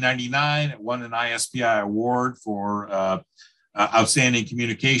 1999. It won an ISPI award for outstanding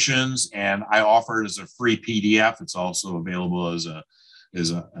communications, and I offer it as a free PDF. It's also available as a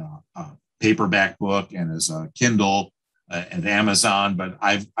paperback book and as a Kindle at Amazon. But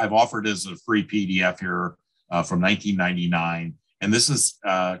I've offered it as a free PDF here from 1999, and this is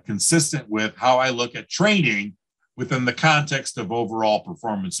consistent with how I look at training within the context of overall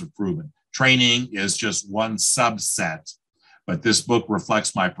performance improvement. Training is just one subset, but this book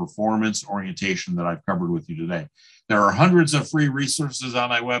reflects my performance orientation that I've covered with you today. There are hundreds of free resources on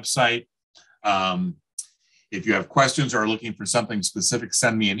my website. If you have questions or are looking for something specific,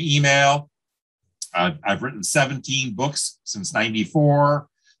 send me an email. I've written 17 books since '94.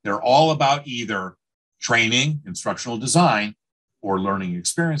 They're all about either training, instructional design, or learning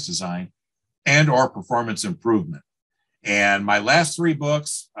experience design, and or performance improvement. And my last 3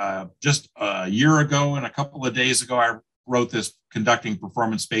 books, just a year ago and a couple of days ago, I wrote this Conducting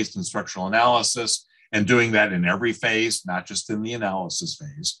Performance-Based Instructional Analysis, and doing that in every phase, not just in the analysis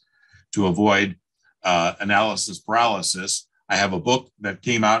phase, to avoid analysis paralysis. I have a book that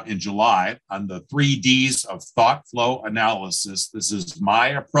came out in July on the 3 Ds of thought flow analysis. This is my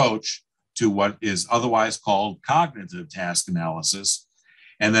approach to what is otherwise called cognitive task analysis.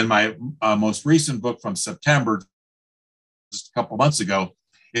 And then my most recent book from September, just a couple months ago,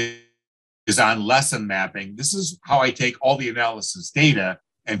 is on lesson mapping. This is how I take all the analysis data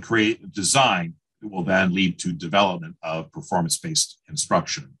and create a design that will then lead to development of performance-based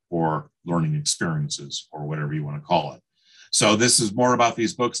instruction or learning experiences, or whatever you want to call it. So this is more about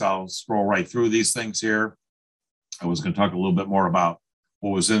these books. I'll scroll right through these things here. I was going to talk a little bit more about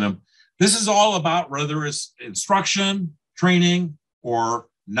what was in them. This is all about whether it's instruction, training, or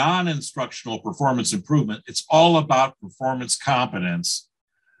non-instructional performance improvement. It's all about performance competence,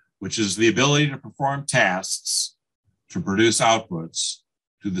 which is the ability to perform tasks, to produce outputs,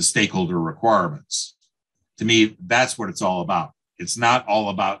 to the stakeholder requirements. To me, that's what it's all about. It's not all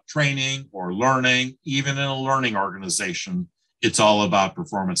about training or learning. Even in a learning organization, it's all about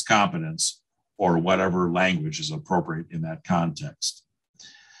performance competence, or whatever language is appropriate in that context.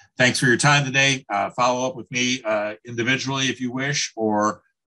 Thanks for your time today. Follow up with me individually if you wish, or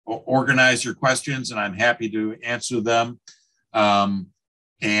organize your questions, and I'm happy to answer them.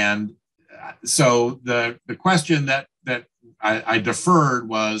 And so the question that that I deferred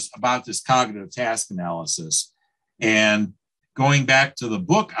was about this cognitive task analysis. And going back to the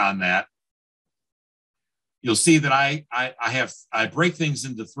book on that, you'll see that I break things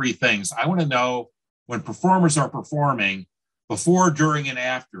into three things. I want to know when performers are performing, before, during, and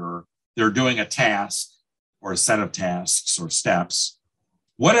after they're doing a task or a set of tasks or steps,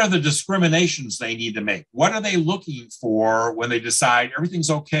 what are the discriminations they need to make? What are they looking for when they decide everything's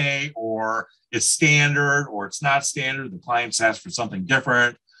okay, or it's standard, or it's not standard, the client's asked for something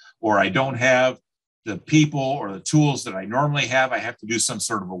different, or I don't have the people or the tools that I normally have, I have to do some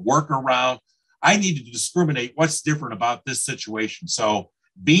sort of a workaround. I need to discriminate what's different about this situation. So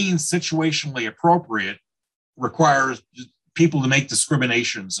being situationally appropriate requires people to make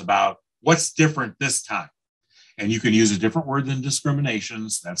discriminations about what's different this time. And you can use a different word than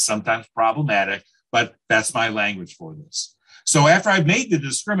discriminations. That's sometimes problematic, but that's my language for this. So after I've made the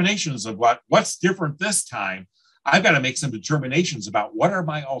discriminations of what's different this time, I've got to make some determinations about what are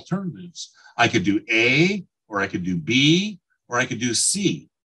my alternatives. I could do A, or I could do B, or I could do C.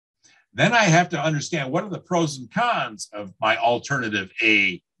 Then I have to understand what are the pros and cons of my alternative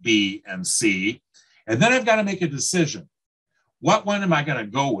A, B, and C. And then I've got to make a decision. What one am I going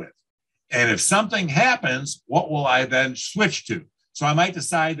to go with? And if something happens, what will I then switch to? So I might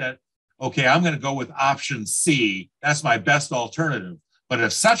decide that, okay, I'm going to go with option C. That's my best alternative. But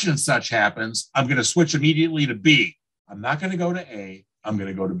if such and such happens, I'm going to switch immediately to B. I'm not going to go to A. I'm going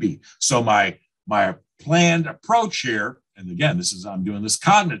to go to B. So my planned approach here, and again, I'm doing this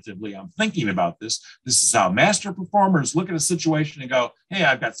cognitively. I'm thinking about this. This is how master performers look at a situation and go, hey,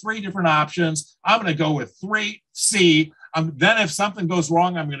 I've got three different options. I'm going to go with C. Then if something goes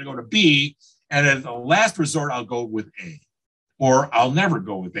wrong, I'm going to go to B. And at the last resort, I'll go with A. Or I'll never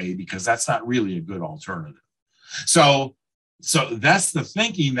go with A because that's not really a good alternative. So that's the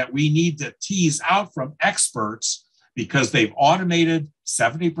thinking that we need to tease out from experts, because they've automated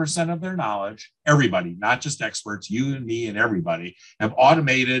 70% of their knowledge. Everybody, not just experts, you and me and everybody, have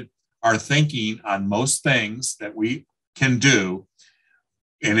automated our thinking on most things that we can do.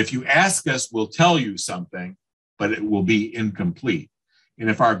 And if you ask us, we'll tell you something, but it will be incomplete. And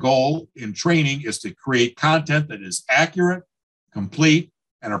if our goal in training is to create content that is accurate, complete,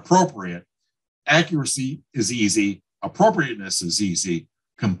 and appropriate, accuracy is easy, appropriateness is easy,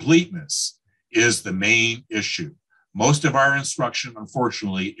 completeness is the main issue. Most of our instruction,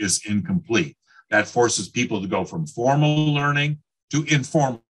 unfortunately, is incomplete. That forces people to go from formal learning to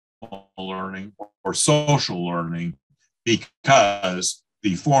informal learning or social learning, because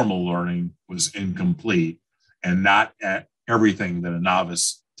the formal learning was incomplete and not at everything that a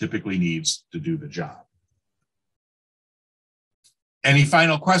novice typically needs to do the job. Any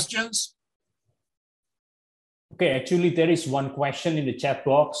final questions? Okay, actually, there is one question in the chat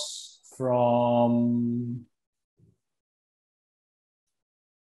box from...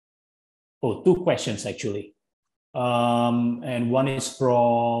 Oh, two questions actually. And one is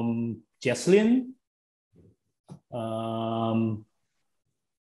from Jesslyn. Hold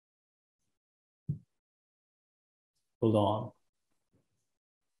on.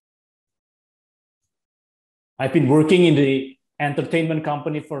 I've been working in the entertainment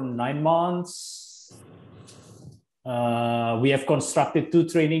company for 9 months. We have constructed 2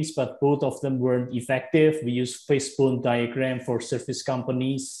 trainings, but both of them weren't effective. We use fishbone diagram for service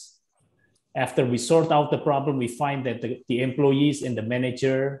companies. After we sort out the problem, we find that the employees and the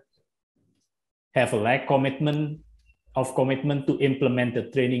manager have a lack of commitment to implement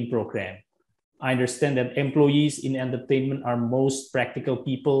the training program. I understand that employees in entertainment are most practical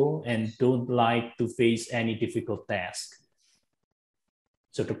people and don't like to face any difficult task.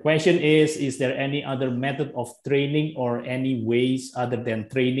 So the question is there any other method of training or any ways other than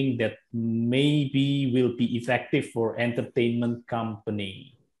training that maybe will be effective for entertainment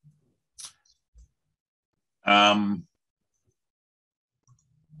company?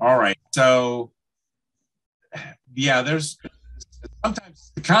 All right. So, yeah, there's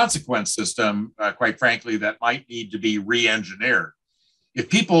sometimes the consequence system, quite frankly, that might need to be re-engineered. If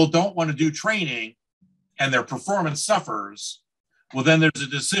people don't want to do training and their performance suffers, well, then there's a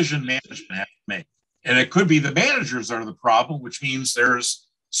decision management has to make. And it could be the managers are the problem, which means there's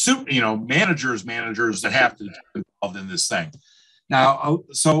managers that have to be involved in this thing. Now,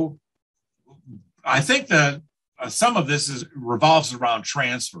 so I think that some of this revolves around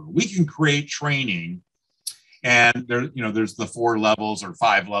transfer. We can create training, and there's the 4 levels or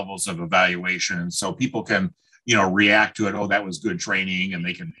 5 levels of evaluation, so people can react to it. Oh, that was good training, and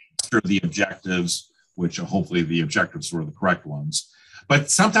they can measure the objectives, which hopefully the objectives were the correct ones.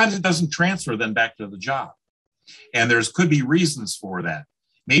 But sometimes it doesn't transfer then back to the job, and could be reasons for that.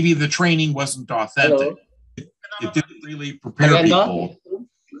 Maybe the training wasn't authentic. it didn't really prepare Harijanto, people.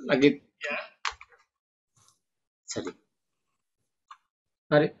 lagi. Sorry.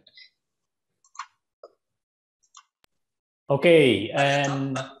 Hari. Okay,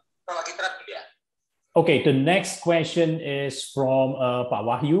 and okay, the next question is from Pak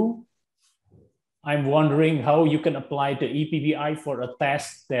Wahyu. I'm wondering how you can apply the EPBI for a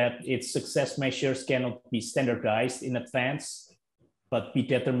test that its success measures cannot be standardized in advance, but be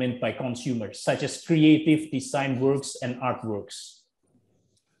determined by consumers, such as creative design works and artworks.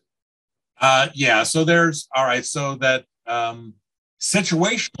 Yeah, so there's, all right, so that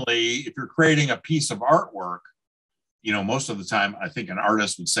situationally, if you're creating a piece of artwork, you know, most of the time, I think an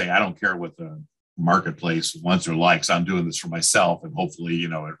artist would say, I don't care what the marketplace wants or likes. I'm doing this for myself. And hopefully, you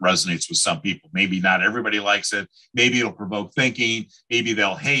know, it resonates with some people. Maybe not everybody likes it. Maybe it'll provoke thinking. Maybe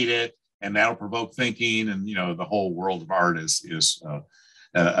they'll hate it and that'll provoke thinking. And, you know, the whole world of art is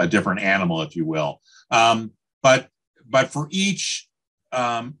a different animal, if you will. But for each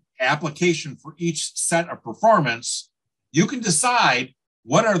application, for each set of performance, you can decide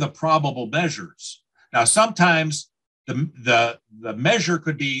what are the probable measures. Now, sometimes the measure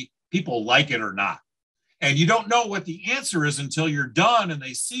could be people like it or not. And you don't know what the answer is until you're done and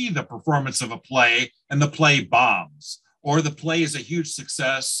they see the performance of a play and the play bombs, or the play is a huge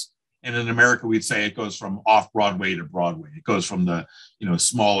success. And in America, we'd say it goes from off-Broadway to Broadway. It goes from the, you know,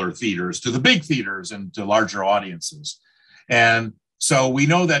 smaller theaters to the big theaters and to larger audiences. And so we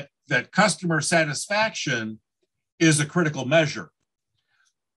know that customer satisfaction is a critical measure.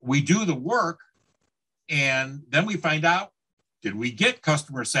 We do the work and then we find out, did we get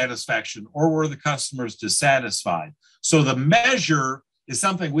customer satisfaction or were the customers dissatisfied? So the measure is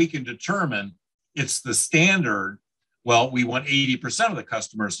something we can determine. It's the standard. Well, we want 80% of the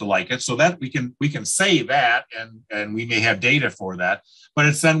customers to like it, so that we can say that, and we may have data for that. But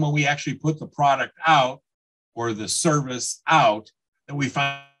it's then when we actually put the product out or the service out that we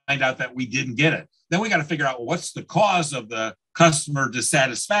find out that we didn't get it. Then we got to figure out, well, what's the cause of the customer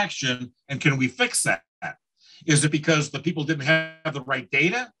dissatisfaction, and can we fix that? Is it because the people didn't have the right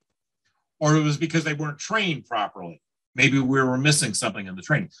data, or it was because they weren't trained properly? Maybe we were missing something in the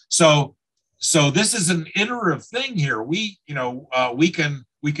training. So this is an iterative thing here. We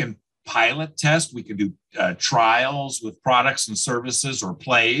can pilot test. We can do trials with products and services or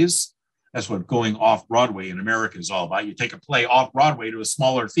plays. That's what going off Broadway in America is all about. You take a play off Broadway to a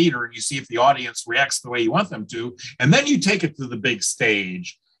smaller theater and you see if the audience reacts the way you want them to, and then you take it to the big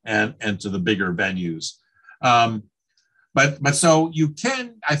stage and to the bigger venues. But so you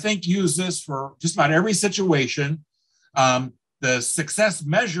can, I think, use this for just about every situation. The success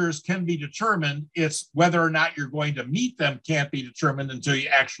measures can be determined. It's whether or not you're going to meet them can't be determined until you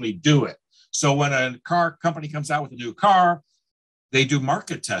actually do it. So when a car company comes out with a new car, they do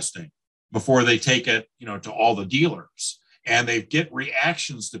market testing before they take it, you know, to all the dealers, and they get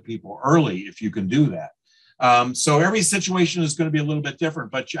reactions to people early if you can do that. So every situation is going to be a little bit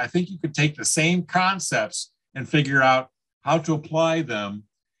different, but I think you could take the same concepts and figure out how to apply them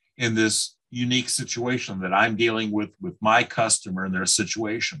in this unique situation that I'm dealing with my customer and their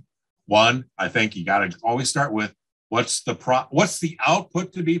situation. One, I think you got to always start with what's the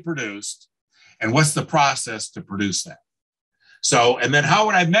output to be produced, and what's the process to produce that. So, and then how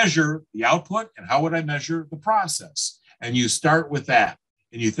would I measure the output and how would I measure the process? And you start with that,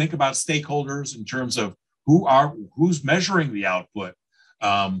 and you think about stakeholders in terms of who's measuring the output.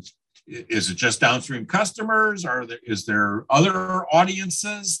 Is it just downstream customers? Is there other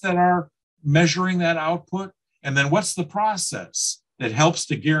audiences that are measuring that output? And then what's the process that helps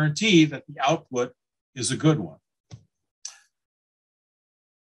to guarantee that the output is a good one?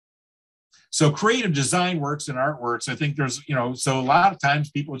 So creative design works and artworks, I think there's, you know, so a lot of times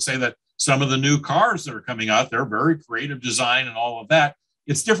people would say that some of the new cars that are coming out, they're very creative design and all of that.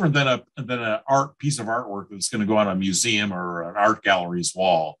 It's different than an art piece of artwork that's going to go on a museum or an art gallery's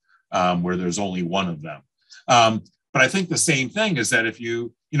wall, where there's only one of them. But I think the same thing is that if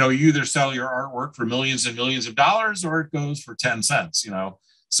you either sell your artwork for millions and millions of dollars, or it goes for 10 cents, you know.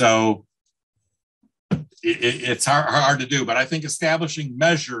 So it's hard to do. But I think establishing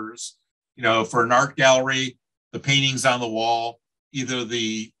measures, you know, for an art gallery, the paintings on the wall, either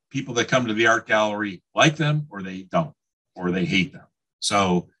the people that come to the art gallery like them or they don't, or they hate them.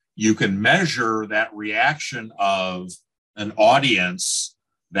 So you can measure that reaction of an audience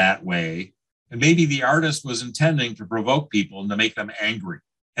that way. And maybe the artist was intending to provoke people and to make them angry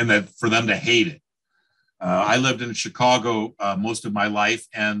and that for them to hate it. I lived in Chicago most of my life,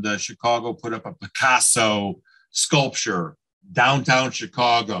 and Chicago put up a Picasso sculpture, downtown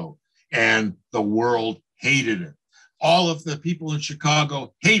Chicago, and the world hated it. All of the people in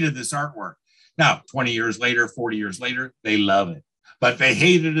Chicago hated this artwork. Now, 20 years later, 40 years later, they love it. But they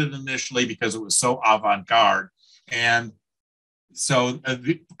hated it initially because it was so avant-garde. And so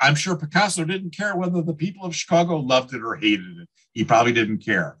I'm sure Picasso didn't care whether the people of Chicago loved it or hated it. He probably didn't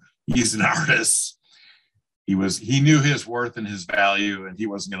care. He's an artist. He knew his worth and his value, and he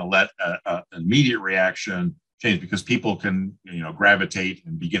wasn't going to let an immediate reaction change, because people can, gravitate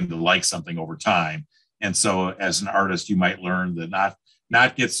and begin to like something over time. And so as an artist, you might learn that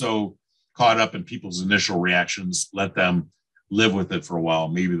not get so caught up in people's initial reactions. Let them live with it for a while.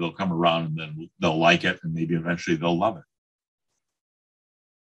 Maybe they'll come around and then they'll like it, and maybe eventually they'll love it.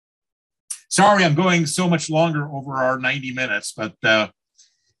 Sorry, I'm going so much longer over our 90 minutes, but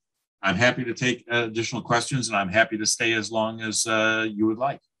I'm happy to take additional questions, and I'm happy to stay as long as you would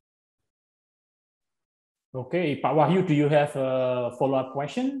like. Okay, Pak Wahyu, do you have a follow-up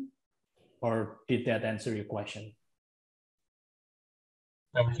question, or did that answer your question?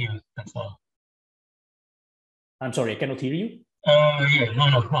 Thank you. That's all. I'm sorry, I cannot hear you. Yeah,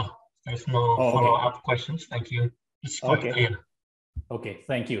 no. There's no follow-up questions. Thank you. It's quite clear. Okay,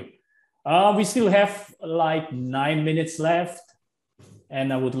 thank you. We still have like 9 minutes left,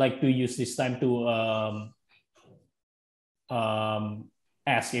 and I would like to use this time to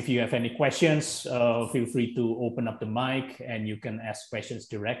ask if you have any questions. Feel free to open up the mic and you can ask questions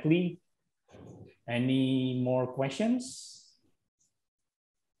directly. Any more questions?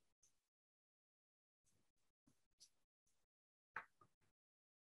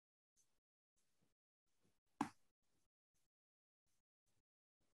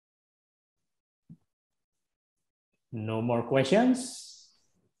 No more questions?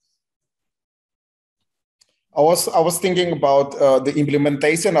 I was thinking about the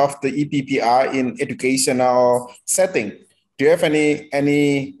implementation of the EPPI in educational setting. Do you have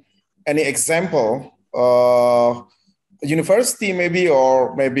any example? University maybe,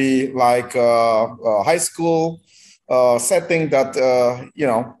 or maybe like high school setting that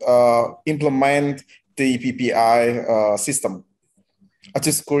implement the EPPI system. I'm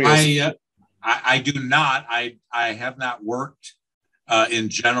just curious. I do not. I have not worked in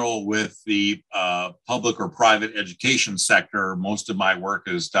general with the public or private education sector. Most of my work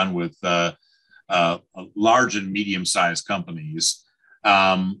is done with large and medium-sized companies.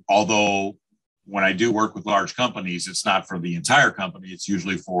 Although when I do work with large companies, it's not for the entire company. It's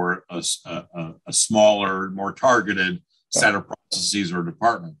usually for a smaller, more targeted set of processes or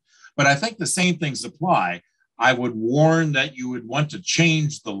department. But I think the same things apply. I would warn that you would want to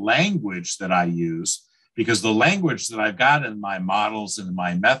change the language that I use, because the language that I've got in my models and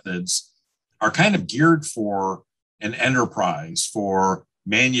my methods are kind of geared for an enterprise, for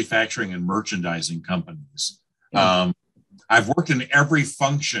manufacturing and merchandising companies. I've worked in every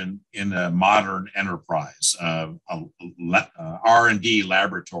function in a modern enterprise, R&D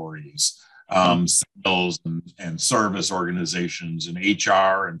laboratories, sales and service organizations, and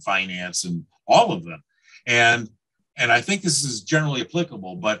HR and finance, and all of them. And I think this is generally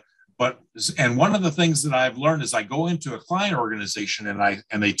applicable, but one of the things that I've learned is I go into a client organization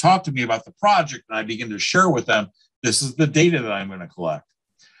and they talk to me about the project, and I begin to share with them, this is the data that I'm going to collect.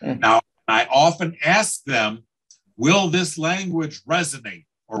 Now, I often ask them, will this language resonate,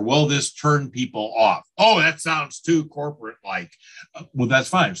 or will this turn people off? Oh, that sounds too corporate-like. Well, that's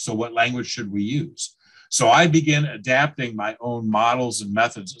fine. So what language should we use? So I begin adapting my own models and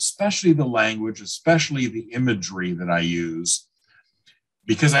methods, especially the language, especially the imagery that I use,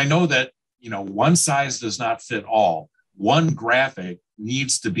 because I know that, one size does not fit all. One graphic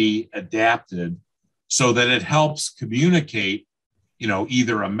needs to be adapted so that it helps communicate,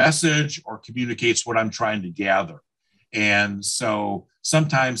 either a message or communicates what I'm trying to gather. And so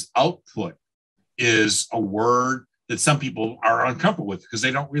sometimes output is a word that some people are uncomfortable with because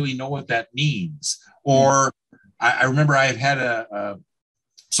they don't really know what that means. Or I remember I had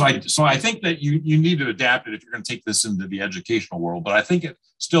so I think that you need to adapt it if you're going to take this into the educational world, but I think it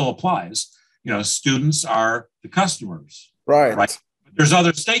still applies. Students are the customers. Right. There's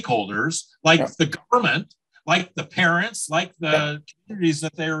other stakeholders like the government, like the parents, like the communities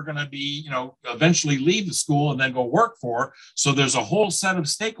that they're going to be, eventually leave the school and then go work for. So there's a whole set of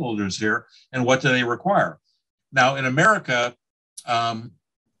stakeholders here, and what do they require? Now in America,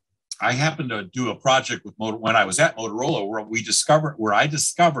 I happened to do a project with when I was at Motorola where I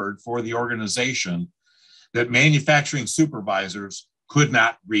discovered for the organization that manufacturing supervisors could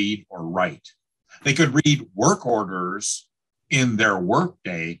not read or write. They could read work orders in their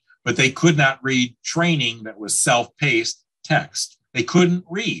workday, but they could not read training that was self-paced text. They couldn't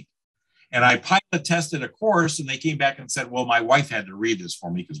read. And I pilot tested a course, and they came back and said, well, my wife had to read this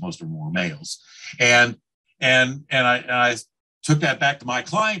for me because most of them were males. And I took that back to my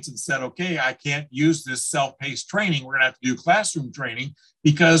clients and said, okay, I can't use this self-paced training. We're going to have to do classroom training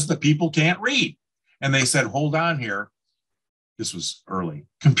because the people can't read. And they said, hold on here. This was early.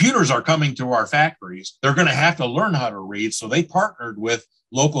 Computers are coming to our factories. They're going to have to learn how to read. So they partnered with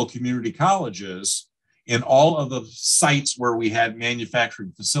local community colleges in all of the sites where we had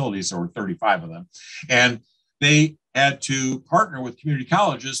manufacturing facilities. There were 35 of them. And they had to partner with community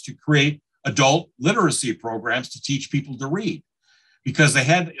colleges to create adult literacy programs to teach people to read, because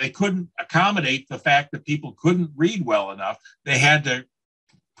they couldn't accommodate the fact that people couldn't read well enough. They had to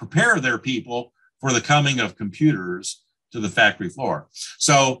prepare their people for the coming of computers to the factory floor.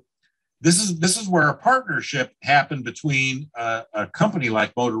 So this is where a partnership happened between a company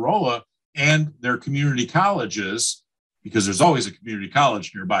like Motorola and their community colleges, because there's always a community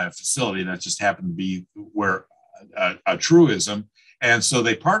college nearby a facility. That just happened to be where a truism. And so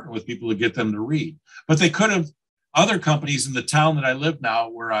they partner with people to get them to read. But they could have, other companies in the town that I live now,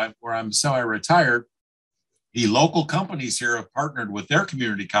 where I'm semi-retired, the local companies here have partnered with their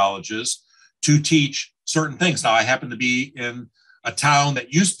community colleges to teach certain things. Now, I happen to be in a town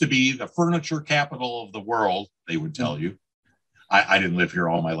that used to be the furniture capital of the world, they would tell you. I didn't live here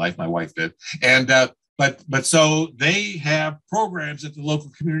all my life, my wife did. And but so they have programs at the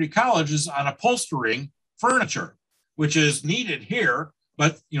local community colleges on upholstering furniture, which is needed here,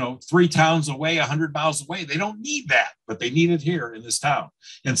 but 3 towns away, 100 miles away, they don't need that, but they need it here in this town.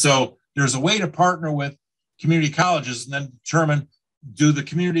 And so there's a way to partner with community colleges and then determine, do the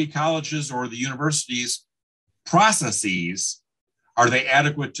community colleges or the universities processes, are they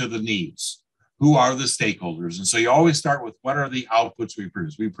adequate to the needs? Who are the stakeholders? And so you always start with, what are the outputs we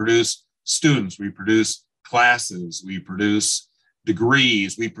produce? We produce students, we produce classes, we produce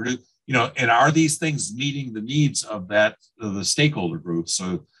degrees, we produce, and are these things meeting the needs of the stakeholder group?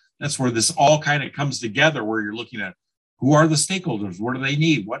 So that's where this all kind of comes together, where you're looking at, who are the stakeholders? What do they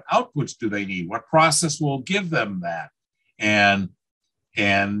need? What outputs do they need? What process will give them that? And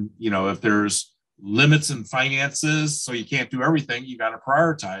if there's limits in finances, so you can't do everything, you got to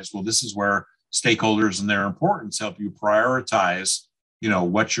prioritize. Well, this is where stakeholders and their importance help you prioritize,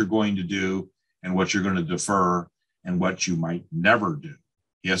 what you're going to do and what you're going to defer and what you might never do.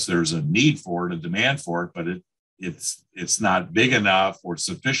 Yes, there's a need for it, a demand for it, but it's not big enough or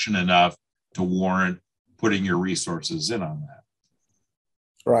sufficient enough to warrant putting your resources in on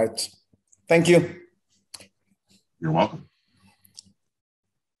that. Right. Thank you. You're welcome.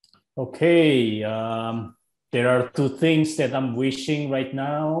 Okay. There are 2 things that I'm wishing right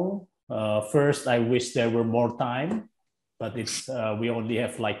now. First, I wish there were more time, but we only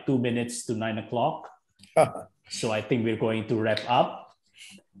have like 2 minutes to 9 o'clock. So I think we're going to wrap up.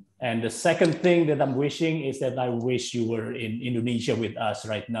 And the second thing that I'm wishing is that I wish you were in Indonesia with us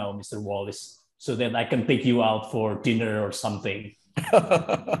right now, Mr. Wallace, so that I can take you out for dinner or something.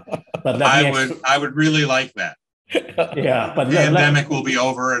 But I would really like that. Yeah, but the pandemic will be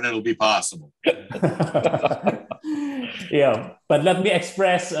over and it'll be possible. Yeah, but let me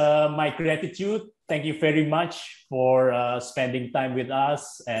express my gratitude. Thank you very much for spending time with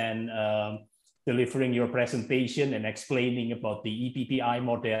us and delivering your presentation and explaining about the EPPI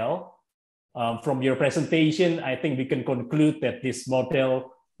model. From your presentation, I think we can conclude that this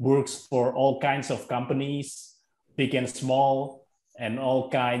model works for all kinds of companies, big and small, and all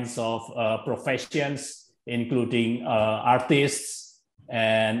kinds of professions, including artists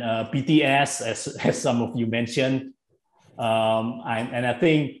and BTS, as some of you mentioned. And I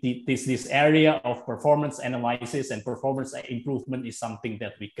think this area of performance analysis and performance improvement is something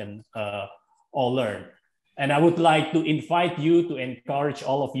that we can all learn. And I would like to invite you to encourage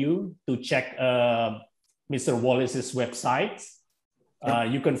all of you to check Mr. Wallace's website.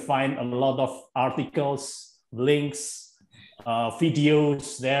 You can find a lot of articles, links,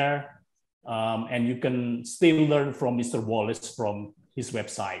 videos there, and you can still learn from Mr. Wallace from his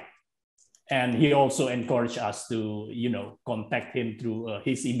website. And he also encouraged us to, contact him through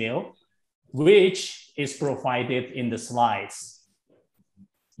his email, which is provided in the slides.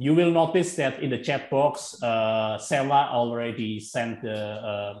 You will notice that in the chat box, Sela already sent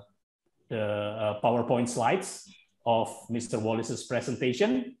the PowerPoint slides of Mr. Wallace's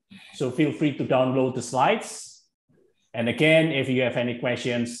presentation. So feel free to download the slides. And again, if you have any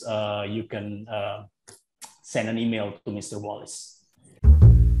questions, you can send an email to Mr. Wallace.